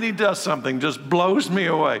eye, and then he does something just blows me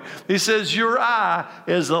away. He says your eye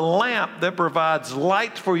is a lamp that provides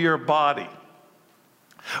light for your body.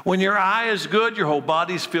 When your eye is good, your whole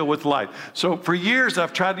body's filled with light. So for years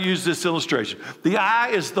I've tried to use this illustration. The eye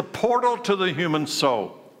is the portal to the human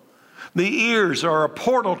soul. The ears are a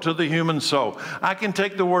portal to the human soul. I can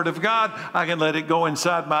take the Word of God, I can let it go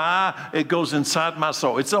inside my eye, it goes inside my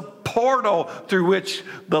soul. It's a portal through which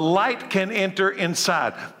the light can enter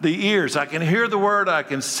inside. The ears, I can hear the Word, I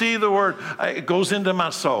can see the Word, it goes into my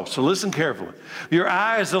soul. So listen carefully. Your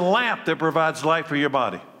eye is a lamp that provides light for your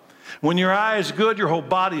body. When your eye is good, your whole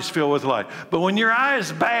body's filled with light. But when your eye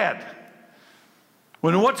is bad,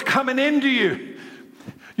 when what's coming into you,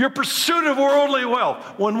 your pursuit of worldly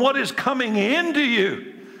wealth, when what is coming into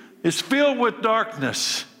you is filled with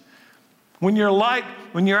darkness, when your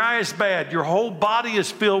eye is bad, your whole body is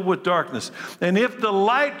filled with darkness. And if the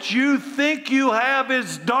light you think you have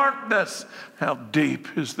is darkness, how deep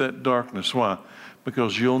is that darkness? Why?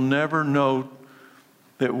 Because you'll never know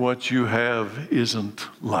that what you have isn't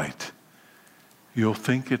light. You'll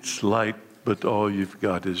think it's light, but all you've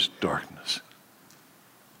got is darkness.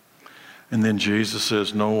 And then Jesus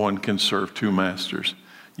says, no one can serve two masters.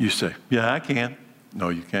 You say, yeah, I can. No,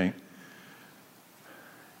 you can't.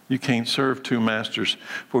 You can't serve two masters,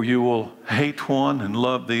 for you will hate one and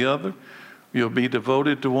love the other. You'll be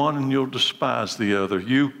devoted to one and you'll despise the other.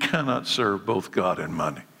 You cannot serve both God and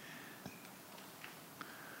money.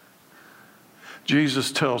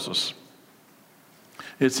 Jesus tells us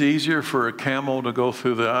it's easier for a camel to go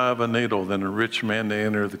through the eye of a needle than a rich man to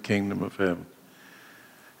enter the kingdom of heaven.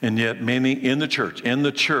 And yet many in the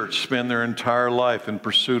church spend their entire life in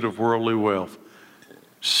pursuit of worldly wealth,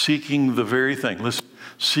 seeking the very thing, listen,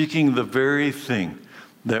 seeking the very thing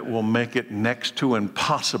that will make it next to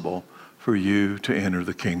impossible for you to enter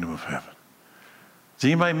the kingdom of heaven. Does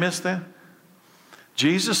anybody miss that?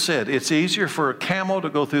 Jesus said it's easier for a camel to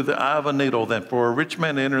go through the eye of a needle than for a rich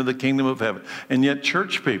man to enter the kingdom of heaven. And yet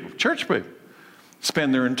church people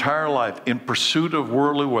spend their entire life in pursuit of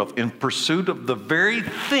worldly wealth, in pursuit of the very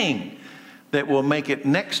thing that will make it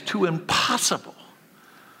next to impossible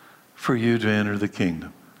for you to enter the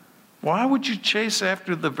kingdom. Why would you chase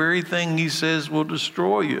after the very thing he says will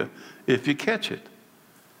destroy you if you catch it?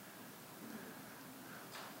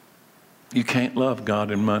 You can't love God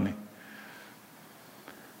and money.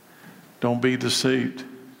 Don't be deceived.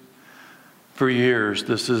 For years,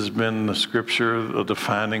 this has been the scripture, a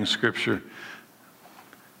defining scripture.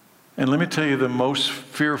 And let me tell you the most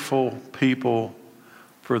fearful people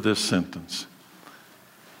for this sentence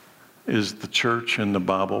is the church in the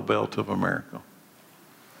Bible Belt of America.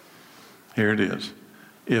 Here it is.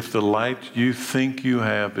 If the light you think you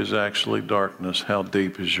have is actually darkness, how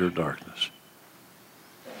deep is your darkness?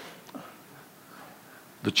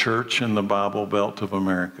 The church in the Bible Belt of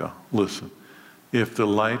America, listen, if the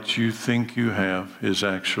light you think you have is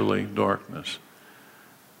actually darkness,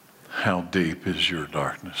 how deep is your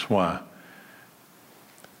darkness? Why?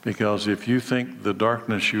 Because if you think the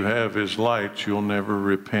darkness you have is light, you'll never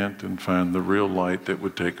repent and find the real light that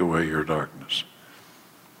would take away your darkness.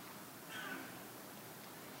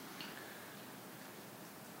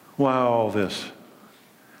 Why all this?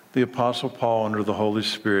 The Apostle Paul, under the Holy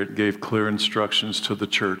Spirit, gave clear instructions to the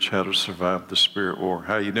church how to survive the spirit war.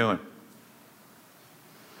 How you doing?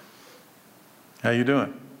 How you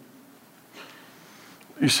doing?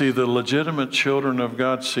 You see, the legitimate children of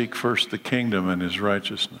God seek first the kingdom and his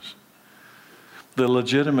righteousness. The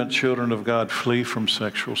legitimate children of God flee from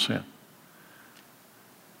sexual sin.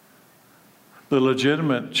 The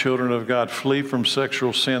legitimate children of God flee from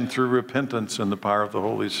sexual sin through repentance and the power of the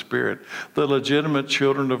Holy Spirit. The legitimate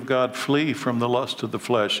children of God flee from the lust of the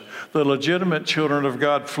flesh. The legitimate children of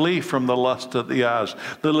God flee from the lust of the eyes.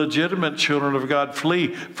 The legitimate children of God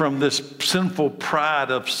flee from this sinful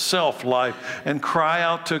pride of self-life and cry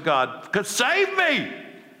out to God, "Save me!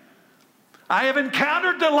 I have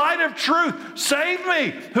encountered the light of truth. Save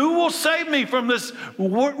me. Who will save me from this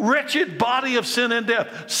wretched body of sin and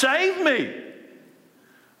death? Save me."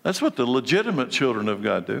 That's what the legitimate children of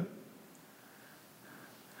God do.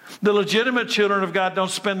 The legitimate children of God don't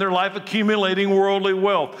spend their life accumulating worldly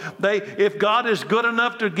wealth. If God is good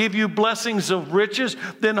enough to give you blessings of riches,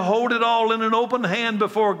 then hold it all in an open hand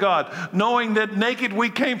before God, knowing that naked we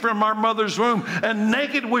came from our mother's womb, and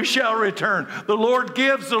naked we shall return. The Lord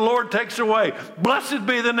gives, the Lord takes away. Blessed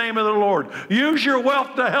be the name of the Lord. Use your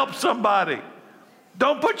wealth to help somebody.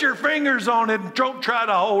 Don't put your fingers on it and don't try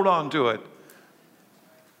to hold on to it.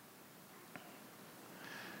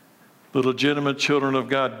 The legitimate children of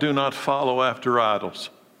God do not follow after idols.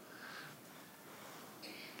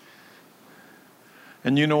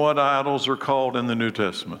 And you know what idols are called in the New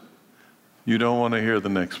Testament? You don't want to hear the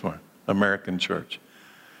next one. American church.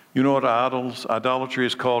 You know what idolatry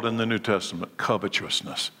is called in the New Testament?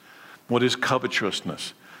 Covetousness. What is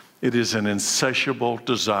covetousness? It is an insatiable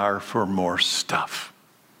desire for more stuff.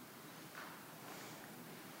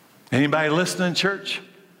 Anybody listening, church?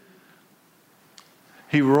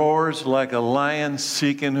 He roars like a lion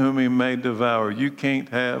seeking whom he may devour. You can't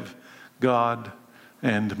have God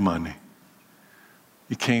and money.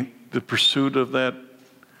 You can't, the pursuit of that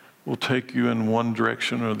will take you in one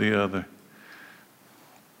direction or the other.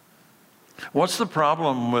 What's the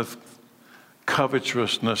problem with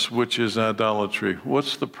covetousness, which is idolatry?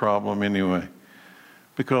 What's the problem anyway?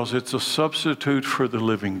 Because it's a substitute for the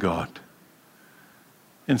living God.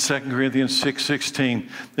 In 2 Corinthians 6:16,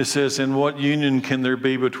 it says, "In what union can there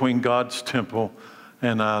be between God's temple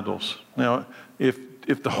and idols?" Now, if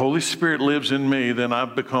the Holy Spirit lives in me, then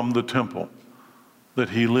I've become the temple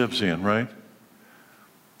that He lives in, right?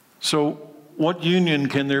 So what union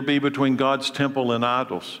can there be between God's temple and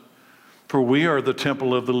idols? For we are the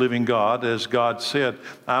temple of the living God, as God said,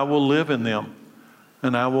 "I will live in them,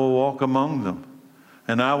 and I will walk among them,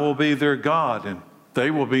 and I will be their God, and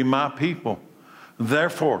they will be my people."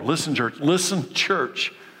 Therefore, listen,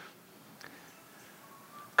 church,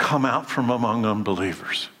 come out from among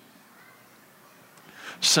unbelievers.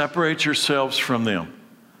 Separate yourselves from them.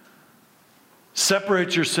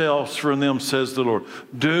 Separate yourselves from them, says the Lord.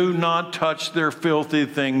 Do not touch their filthy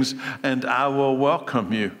things, and I will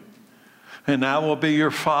welcome you. And I will be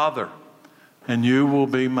your Father, and you will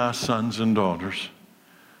be my sons and daughters,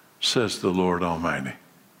 says the Lord Almighty.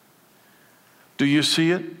 Do you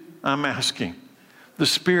see it? I'm asking. The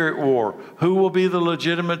spirit war. Who will be the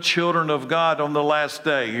legitimate children of God on the last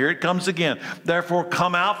day? Here it comes again. Therefore,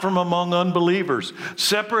 come out from among unbelievers.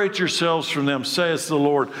 Separate yourselves from them, says the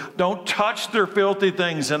Lord. Don't touch their filthy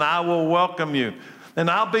things, and I will welcome you. And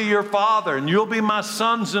I'll be your Father, and you'll be my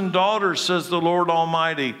sons and daughters, says the Lord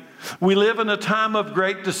Almighty. We live in a time of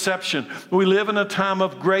great deception. We live in a time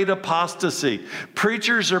of great apostasy.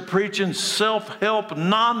 Preachers are preaching self-help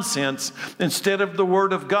nonsense instead of the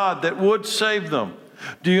Word of God that would save them.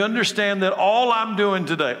 Do you understand that all I'm doing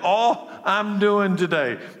today,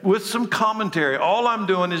 with some commentary, all I'm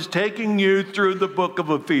doing is taking you through the book of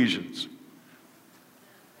Ephesians.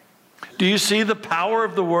 Do you see the power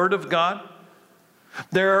of the Word of God?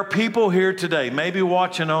 There are people here today, maybe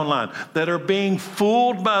watching online, that are being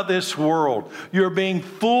fooled by this world. You're being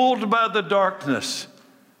fooled by the darkness.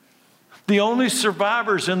 The only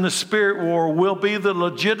survivors in the spirit war will be the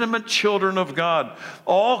legitimate children of God.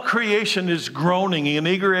 All creation is groaning in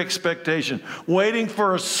eager expectation, waiting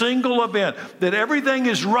for a single event that everything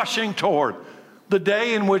is rushing toward. The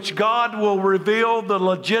day in which God will reveal the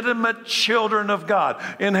legitimate children of God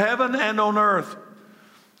in heaven and on earth.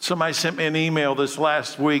 Somebody sent me an email this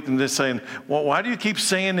last week and they're saying, "Well, why do you keep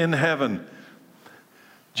saying in heaven?"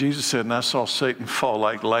 Jesus said, "And I saw Satan fall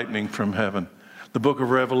like lightning from heaven." The book of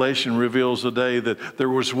Revelation reveals the day that there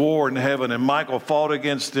was war in heaven and Michael fought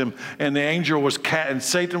against him and the angel was and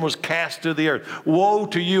Satan was cast to the earth. Woe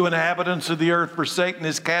to you, inhabitants of the earth, for Satan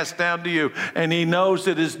is cast down to you, and he knows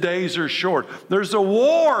that his days are short. There's a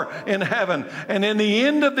war in heaven, and in the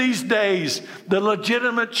end of these days, the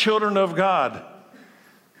legitimate children of God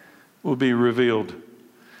will be revealed.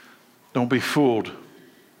 Don't be fooled.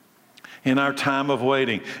 In our time of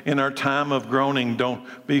waiting, in our time of groaning,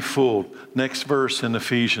 don't be fooled. Next verse in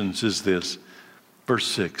Ephesians is this, verse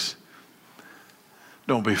 6.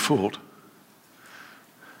 Don't be fooled.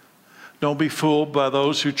 Don't be fooled by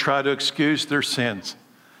those who try to excuse their sins.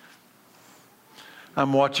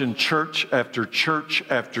 I'm watching church after church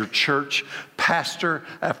after church, pastor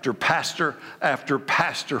after pastor after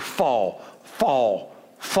pastor fall.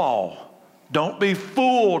 Don't be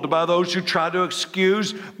fooled by those who try to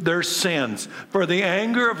excuse their sins, for the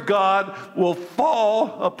anger of God will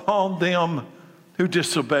fall upon them who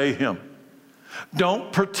disobey Him.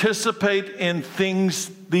 Don't participate in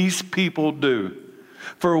things these people do.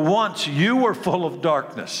 For once you were full of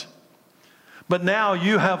darkness, but now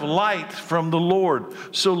you have light from the Lord.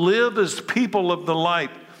 So live as people of the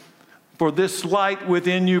light. For this light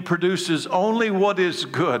within you produces only what is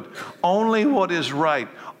good, only what is right,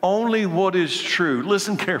 only what is true.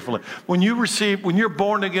 Listen carefully. When you're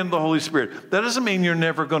born again of the Holy Spirit, that doesn't mean you're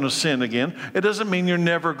never going to sin again. It doesn't mean you're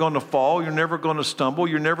never going to fall. You're never going to stumble.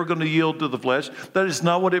 You're never going to yield to the flesh. That is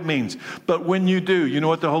not what it means. But when you do, you know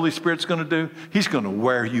what the Holy Spirit's going to do? He's going to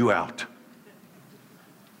wear you out.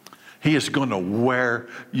 He is going to wear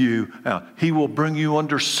you out. He will bring you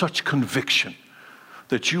under such conviction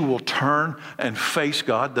that you will turn and face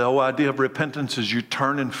God. The whole idea of repentance is you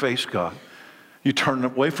turn and face God. You turn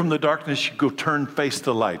away from the darkness, you go turn, face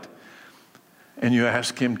the light. And you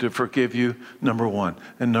ask Him to forgive you, number one.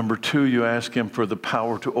 And number two, you ask Him for the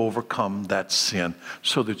power to overcome that sin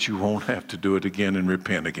so that you won't have to do it again and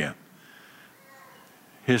repent again.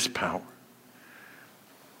 His power.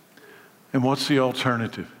 And what's the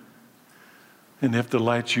alternative? And if the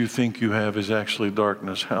light you think you have is actually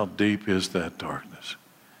darkness, how deep is that darkness?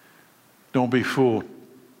 Don't be fooled.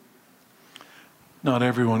 Not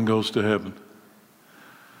everyone goes to heaven.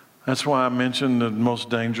 That's why I mentioned the most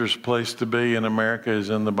dangerous place to be in America is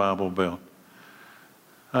in the Bible Belt.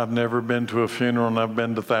 I've never been to a funeral, and I've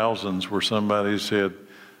been to thousands where somebody said,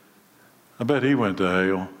 I bet he went to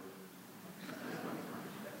hell.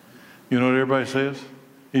 You know what everybody says?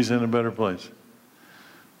 He's in a better place.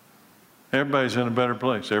 Everybody's in a better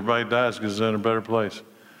place. Everybody dies because they're in a better place.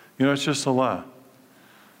 You know, it's just a lie.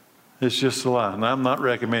 It's just a lie. And I'm not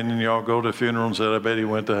recommending y'all go to a funeral and say, I bet he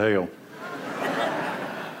went to hell.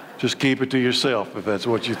 Just keep it to yourself if that's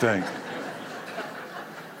what you think.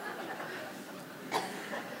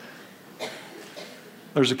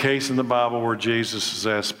 There's a case in the Bible where Jesus is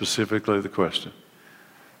asked specifically the question,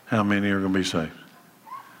 how many are going to be saved?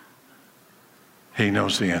 He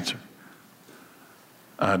knows the answer.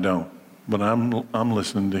 I don't, but I'm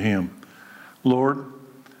listening to Him. Lord,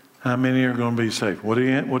 how many are going to be saved? What did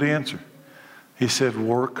he answer? He said,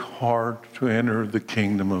 work hard to enter the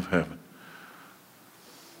kingdom of heaven.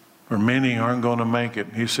 For many aren't going to make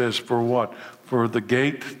it. He says, for what? For the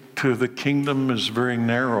gate to the kingdom is very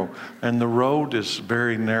narrow, and the road is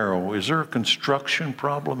very narrow. Is there a construction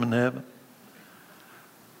problem in heaven?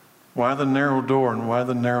 Why the narrow door and why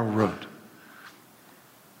the narrow road?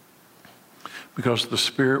 Because the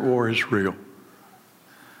spirit war is real.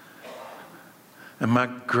 And my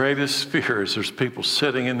greatest fear is there's people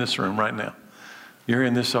sitting in this room right now. You're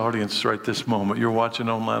in this audience right this moment. You're watching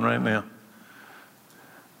online right now.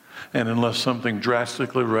 And unless something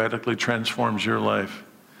drastically, radically transforms your life,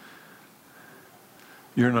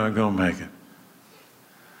 you're not going to make it.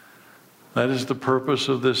 That is the purpose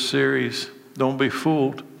of this series. Don't be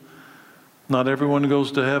fooled. Not everyone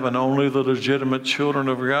goes to heaven. Only the legitimate children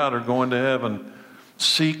of God are going to heaven.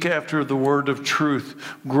 Seek after the word of truth.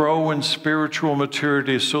 Grow in spiritual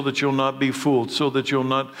maturity so that you'll not be fooled, so that you'll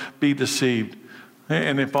not be deceived.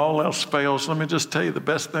 And if all else fails, let me just tell you the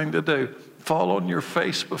best thing to do. Fall on your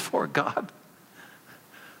face before God.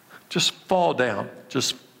 Just fall down.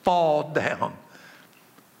 Just fall down.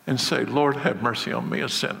 And say, Lord, have mercy on me, a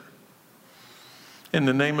sinner. In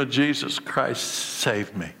the name of Jesus Christ,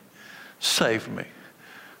 save me. Save me.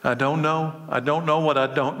 I don't know what I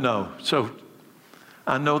don't know. So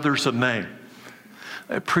I know there's a name.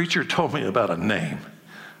 A preacher told me about a name.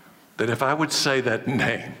 That if I would say that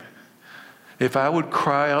name, if I would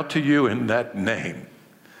cry out to you in that name,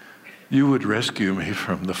 you would rescue me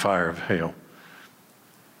from the fire of hell.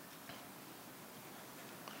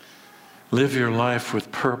 Live your life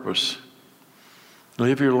with purpose.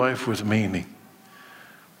 Live your life with meaning.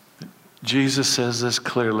 Jesus says this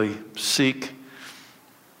clearly, seek,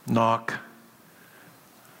 knock,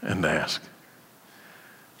 and ask.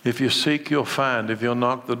 If you seek, you'll find. If you'll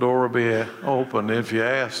knock, the door will be open. If you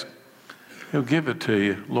ask, He'll give it to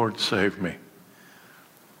you. Lord, save me.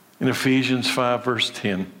 In Ephesians 5, verse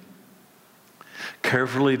 10,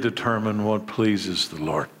 carefully determine what pleases the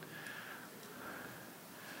Lord.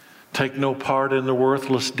 Take no part in the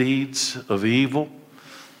worthless deeds of evil.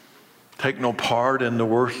 Take no part in the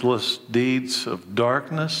worthless deeds of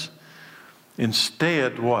darkness.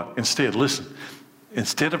 Instead, what? Instead, listen.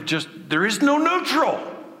 Instead of just, there is no neutral.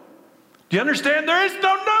 Do you understand? There is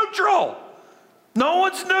no neutral. No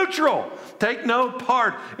one's neutral. Take no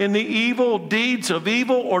part in the evil deeds of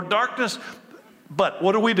evil or darkness. But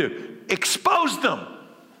what do? Expose them.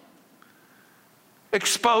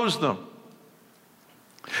 Expose them.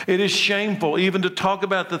 It is shameful even to talk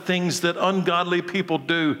about the things that ungodly people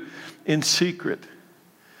do in secret.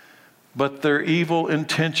 But their evil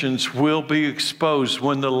intentions will be exposed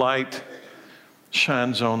when the light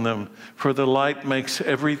shines on them. For the light makes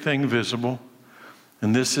everything visible.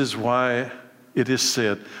 And this is why it is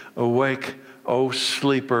said, awake, O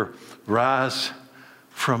sleeper, rise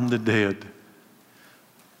from the dead,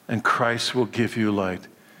 and Christ will give you light.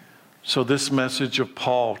 So this message of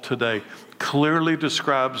Paul today clearly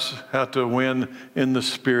describes how to win in the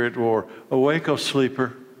spirit war. Awake, O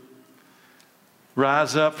sleeper.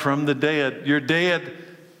 Rise up from the dead. You're dead.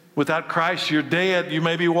 Without Christ, you're dead. You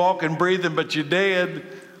may be walking, breathing, but you're dead.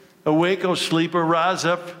 Awake, O sleeper. Rise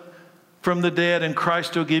up from the dead, and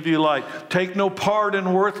Christ will give you light. Take no part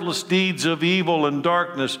in worthless deeds of evil and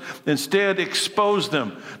darkness. Instead, expose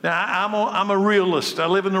them. Now, I'm a realist. I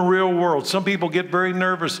live in the real world. Some people get very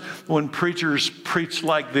nervous when preachers preach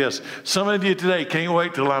like this. Some of you today can't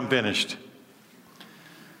wait till I'm finished.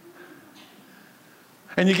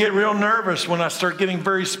 And you get real nervous when I start getting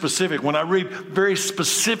very specific, when I read very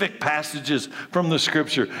specific passages from the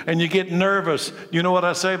Scripture, and you get nervous. You know what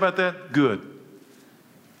I say about that? Good.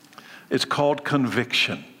 It's called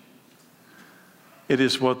conviction. It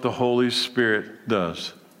is what the Holy Spirit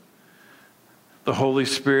does. The Holy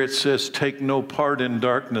Spirit says, take no part in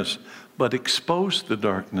darkness, but expose the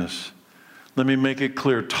darkness. Let me make it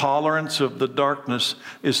clear. Tolerance of the darkness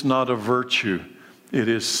is not a virtue. It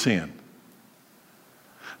is sin.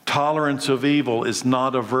 Tolerance of evil is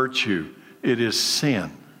not a virtue. It is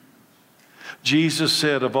sin. Jesus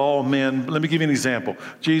said of all men, let me give you an example.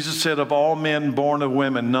 Jesus said of all men born of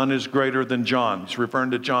women, none is greater than John. He's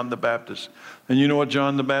referring to John the Baptist. And you know what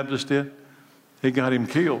John the Baptist did? He got him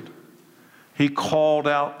killed. He called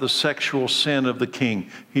out the sexual sin of the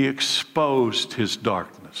king. He exposed his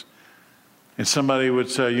darkness. And somebody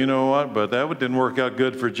would say, you know what, but that didn't work out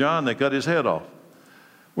good for John. They cut his head off.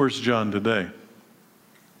 Where's John today?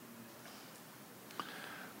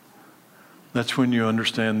 That's when you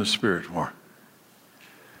understand the spirit war.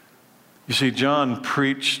 You see, John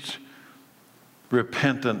preached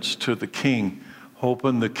repentance to the king,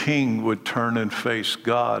 hoping the king would turn and face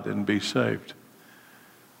God and be saved.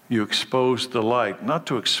 You exposed the light, not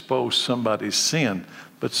to expose somebody's sin,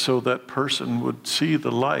 but so that person would see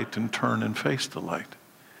the light and turn and face the light.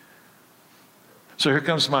 So here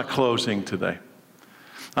comes my closing today.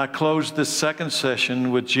 I closed this second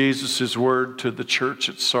session with Jesus' word to the church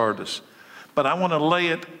at Sardis. But I want to lay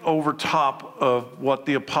it over top of what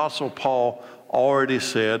the Apostle Paul already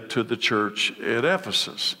said to the church at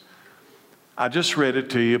Ephesus. I just read it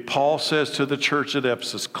to you. Paul says to the church at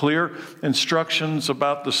Ephesus, clear instructions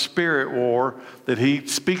about the spirit war that he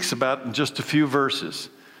speaks about in just a few verses.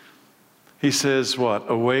 He says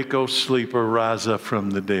what? Awake, O sleeper, rise up from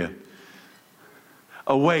the dead.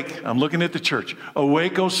 Awake, I'm looking at the church.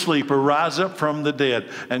 Awake, O sleeper, rise up from the dead,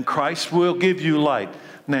 and Christ will give you light.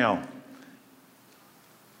 Now,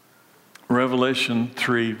 Revelation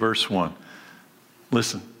 3, verse 1.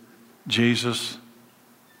 Listen, Jesus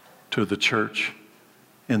to the church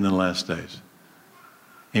in the last days.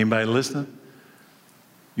 Anybody listening?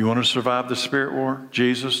 You want to survive the spirit war?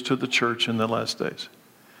 Jesus to the church in the last days.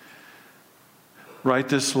 Write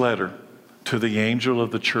this letter to the angel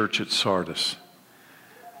of the church at Sardis.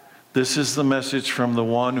 This is the message from the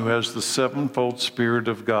one who has the sevenfold Spirit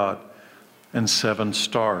of God and 7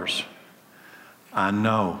 stars. I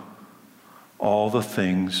know all the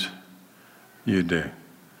things you do.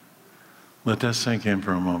 Let that sink in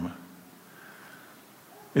for a moment.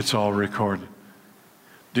 It's all recorded.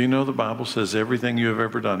 Do you know the Bible says everything you have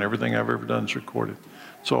ever done, everything I've ever done is recorded.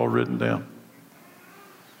 It's all written down.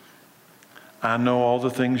 I know all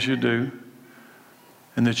the things you do,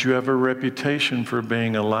 and that you have a reputation for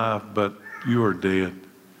being alive, but you are dead.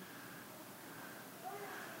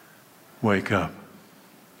 Wake up.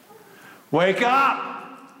 Wake up!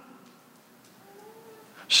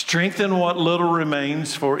 Strengthen what little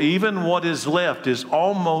remains, for even what is left is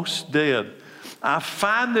almost dead. I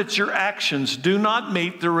find that your actions do not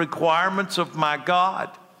meet the requirements of my God.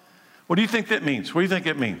 What do you think that means? What do you think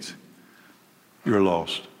it means? You're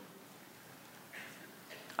lost.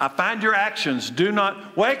 I find your actions do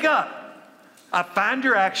not, wake up. I find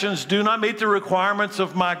your actions do not meet the requirements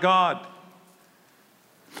of my God.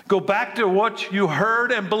 Go back to what you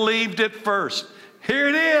heard and believed at first. Here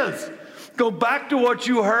it is. Go back to what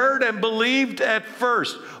you heard and believed at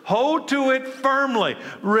first. Hold to it firmly.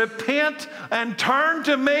 Repent and turn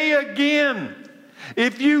to me again.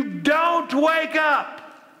 If you don't wake up,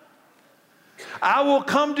 I will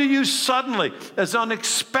come to you suddenly, as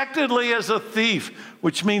unexpectedly as a thief,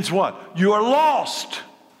 which means what? You are lost.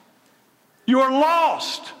 You are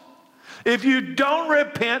lost. If you don't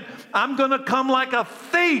repent, I'm going to come like a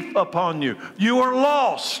thief upon you. You are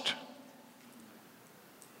lost.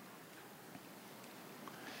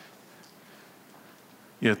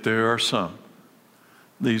 Yet there are some.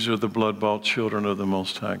 These are the blood-bought children of the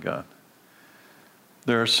Most High God.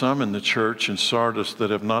 There are some in the church in Sardis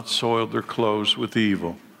that have not soiled their clothes with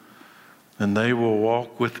evil, and they will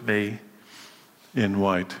walk with me in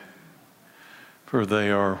white, for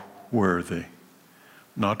they are worthy,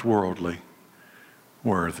 not worldly,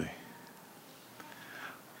 worthy.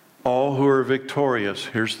 All who are victorious,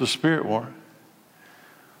 here's the Spirit war.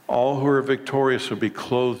 All who are victorious will be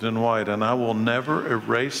clothed in white, and I will never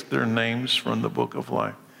erase their names from the book of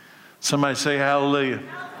life. Somebody say hallelujah.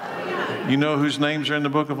 Hallelujah. You know whose names are in the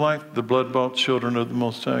book of life? The blood-bought children of the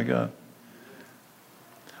Most High God.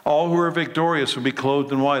 All who are victorious will be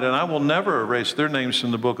clothed in white, and I will never erase their names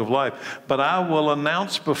from the book of life. But I will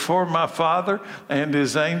announce before my Father and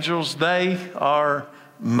his angels, they are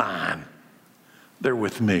mine. They're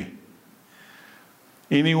with me.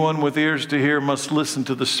 Anyone with ears to hear must listen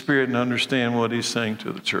to the Spirit and understand what he's saying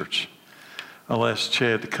to the church. I'll ask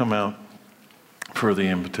Chad to come out for the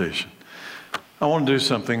invitation. I want to do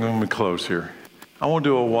something when we close here. I want to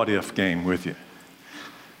do a what if game with you.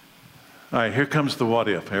 All right, here comes the what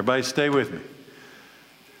if. Everybody stay with me.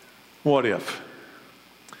 What if?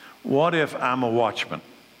 What if I'm a watchman?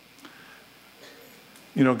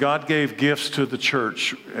 You know, God gave gifts to the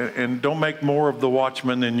church, and don't make more of the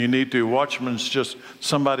watchman than you need to. Watchman's just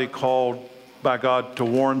somebody called by God to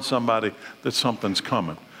warn somebody that something's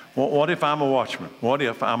coming. Well, what if I'm a watchman? What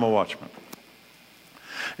if I'm a watchman?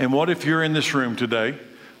 And what if you're in this room today,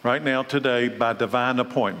 right now, today, by divine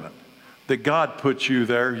appointment, that God put you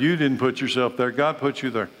there. You didn't put yourself there. God put you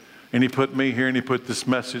there. And he put me here, and he put this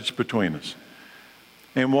message between us.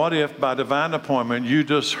 And what if, by divine appointment, you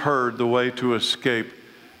just heard the way to escape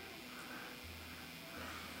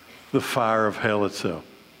the fire of hell itself?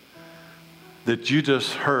 That you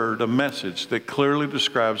just heard a message that clearly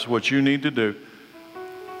describes what you need to do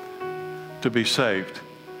to be saved,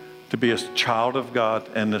 to be a child of God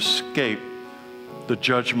and escape the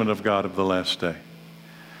judgment of God of the last day.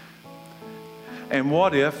 And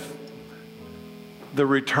what if the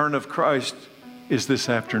return of Christ is this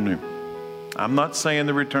afternoon? I'm not saying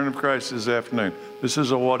the return of Christ is this afternoon. This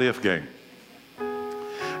is a what if game.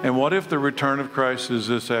 And what if the return of Christ is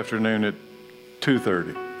this afternoon at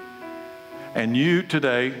 2:30? And you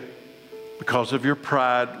today, because of your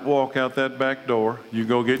pride, walk out that back door, you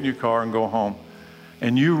go get in your car and go home,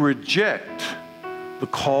 and you reject the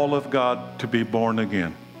call of God to be born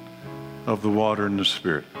again of the water and the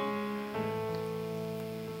Spirit.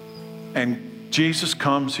 And Jesus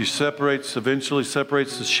comes, he eventually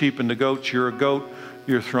separates the sheep and the goats. You're a goat,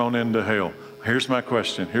 you're thrown into hell. Here's my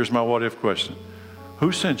question. Here's my what if question.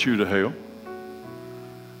 Who sent you to hell?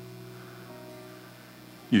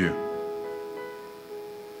 You.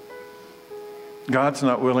 God's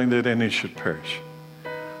not willing that any should perish,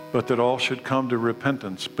 but that all should come to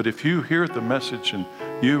repentance. But if you hear the message and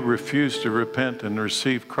you refuse to repent and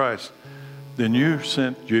receive Christ, then you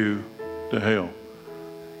sent you to hell.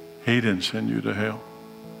 He didn't send you to hell.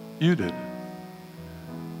 You did.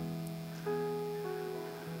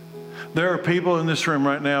 There are people in this room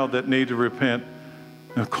right now that need to repent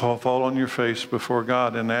and fall on your face before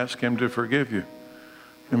God and ask him to forgive you.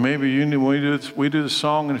 And maybe you need, we do the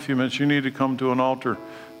song in a few minutes. You need to come to an altar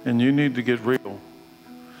and you need to get real.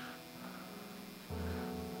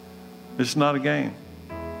 It's not a game.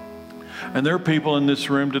 And there are people in this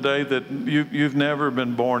room today that you've never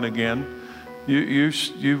been born again.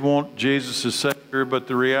 You want Jesus as Savior, but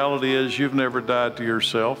the reality is you've never died to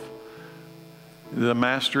yourself. The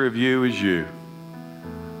master of you is you.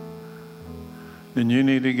 Then you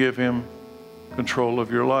need to give him control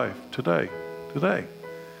of your life today. Today.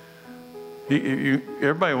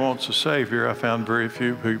 Everybody wants a Savior. I found very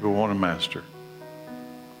few people want a master.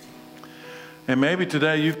 And maybe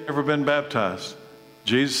today you've never been baptized.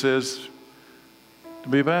 Jesus says to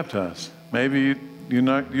be baptized. Maybe you've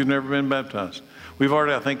never been baptized. We've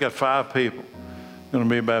already, I think, got 5 people going to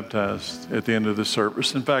be baptized at the end of the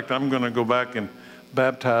service. In fact, I'm going to go back and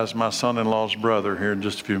baptize my son-in-law's brother here in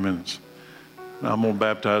just a few minutes. I'm going to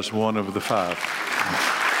baptize one of the 5.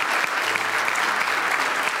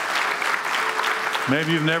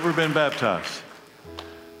 Maybe you've never been baptized.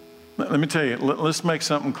 Let me tell you, let's make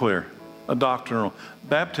something clear. A doctrinal.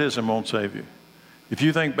 Baptism won't save you. If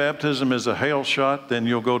you think baptism is a hail shot, then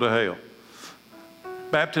you'll go to hell.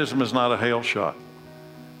 Baptism is not a hail shot.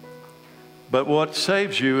 But what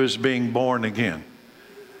saves you is being born again.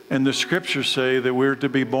 And the scriptures say that we're to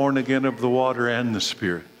be born again of the water and the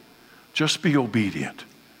Spirit. Just be obedient.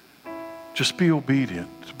 Just be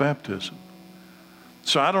obedient to baptism.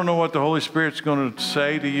 So I don't know what the Holy Spirit's going to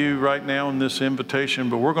say to you right now in this invitation,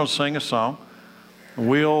 but we're going to sing a song.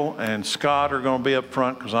 Will and Scott are going to be up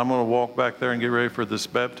front because I'm going to walk back there and get ready for this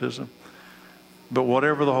baptism. But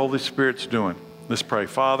whatever the Holy Spirit's doing, let's pray.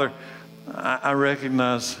 Father, I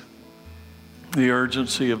recognize the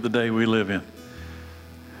urgency of the day we live in.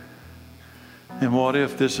 And what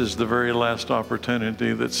if this is the very last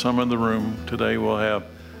opportunity that some in the room today will have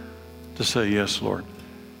to say, yes, Lord.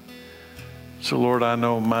 So, Lord, I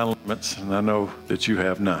know my limits, and I know that you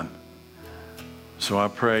have none. So I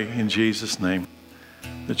pray in Jesus' name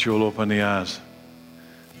that you'll open the eyes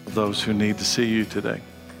of those who need to see you today.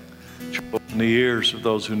 That you'll open the ears of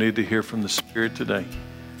those who need to hear from the Spirit today.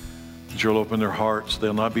 That you'll open their hearts.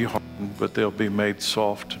 They'll not be hardened, but they'll be made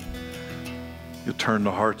soft. You'll turn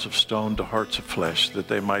the hearts of stone to hearts of flesh, that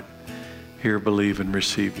they might hear, believe, and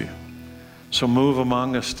receive you. So move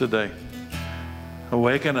among us today.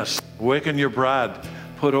 Awaken us. Awaken your bride.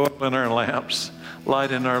 Put oil in our lamps.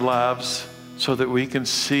 Light in our lives so that we can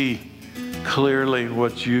see clearly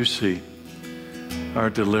what you see. Our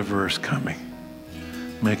deliverer's coming.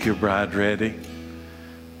 Make your bride ready.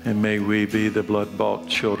 And may we be the blood-bought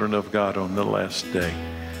children of God on the last day.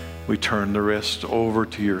 We turn the rest over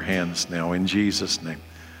to your hands now in Jesus' name.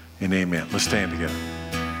 And amen. Let's stand together.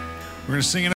 We're going to sing it.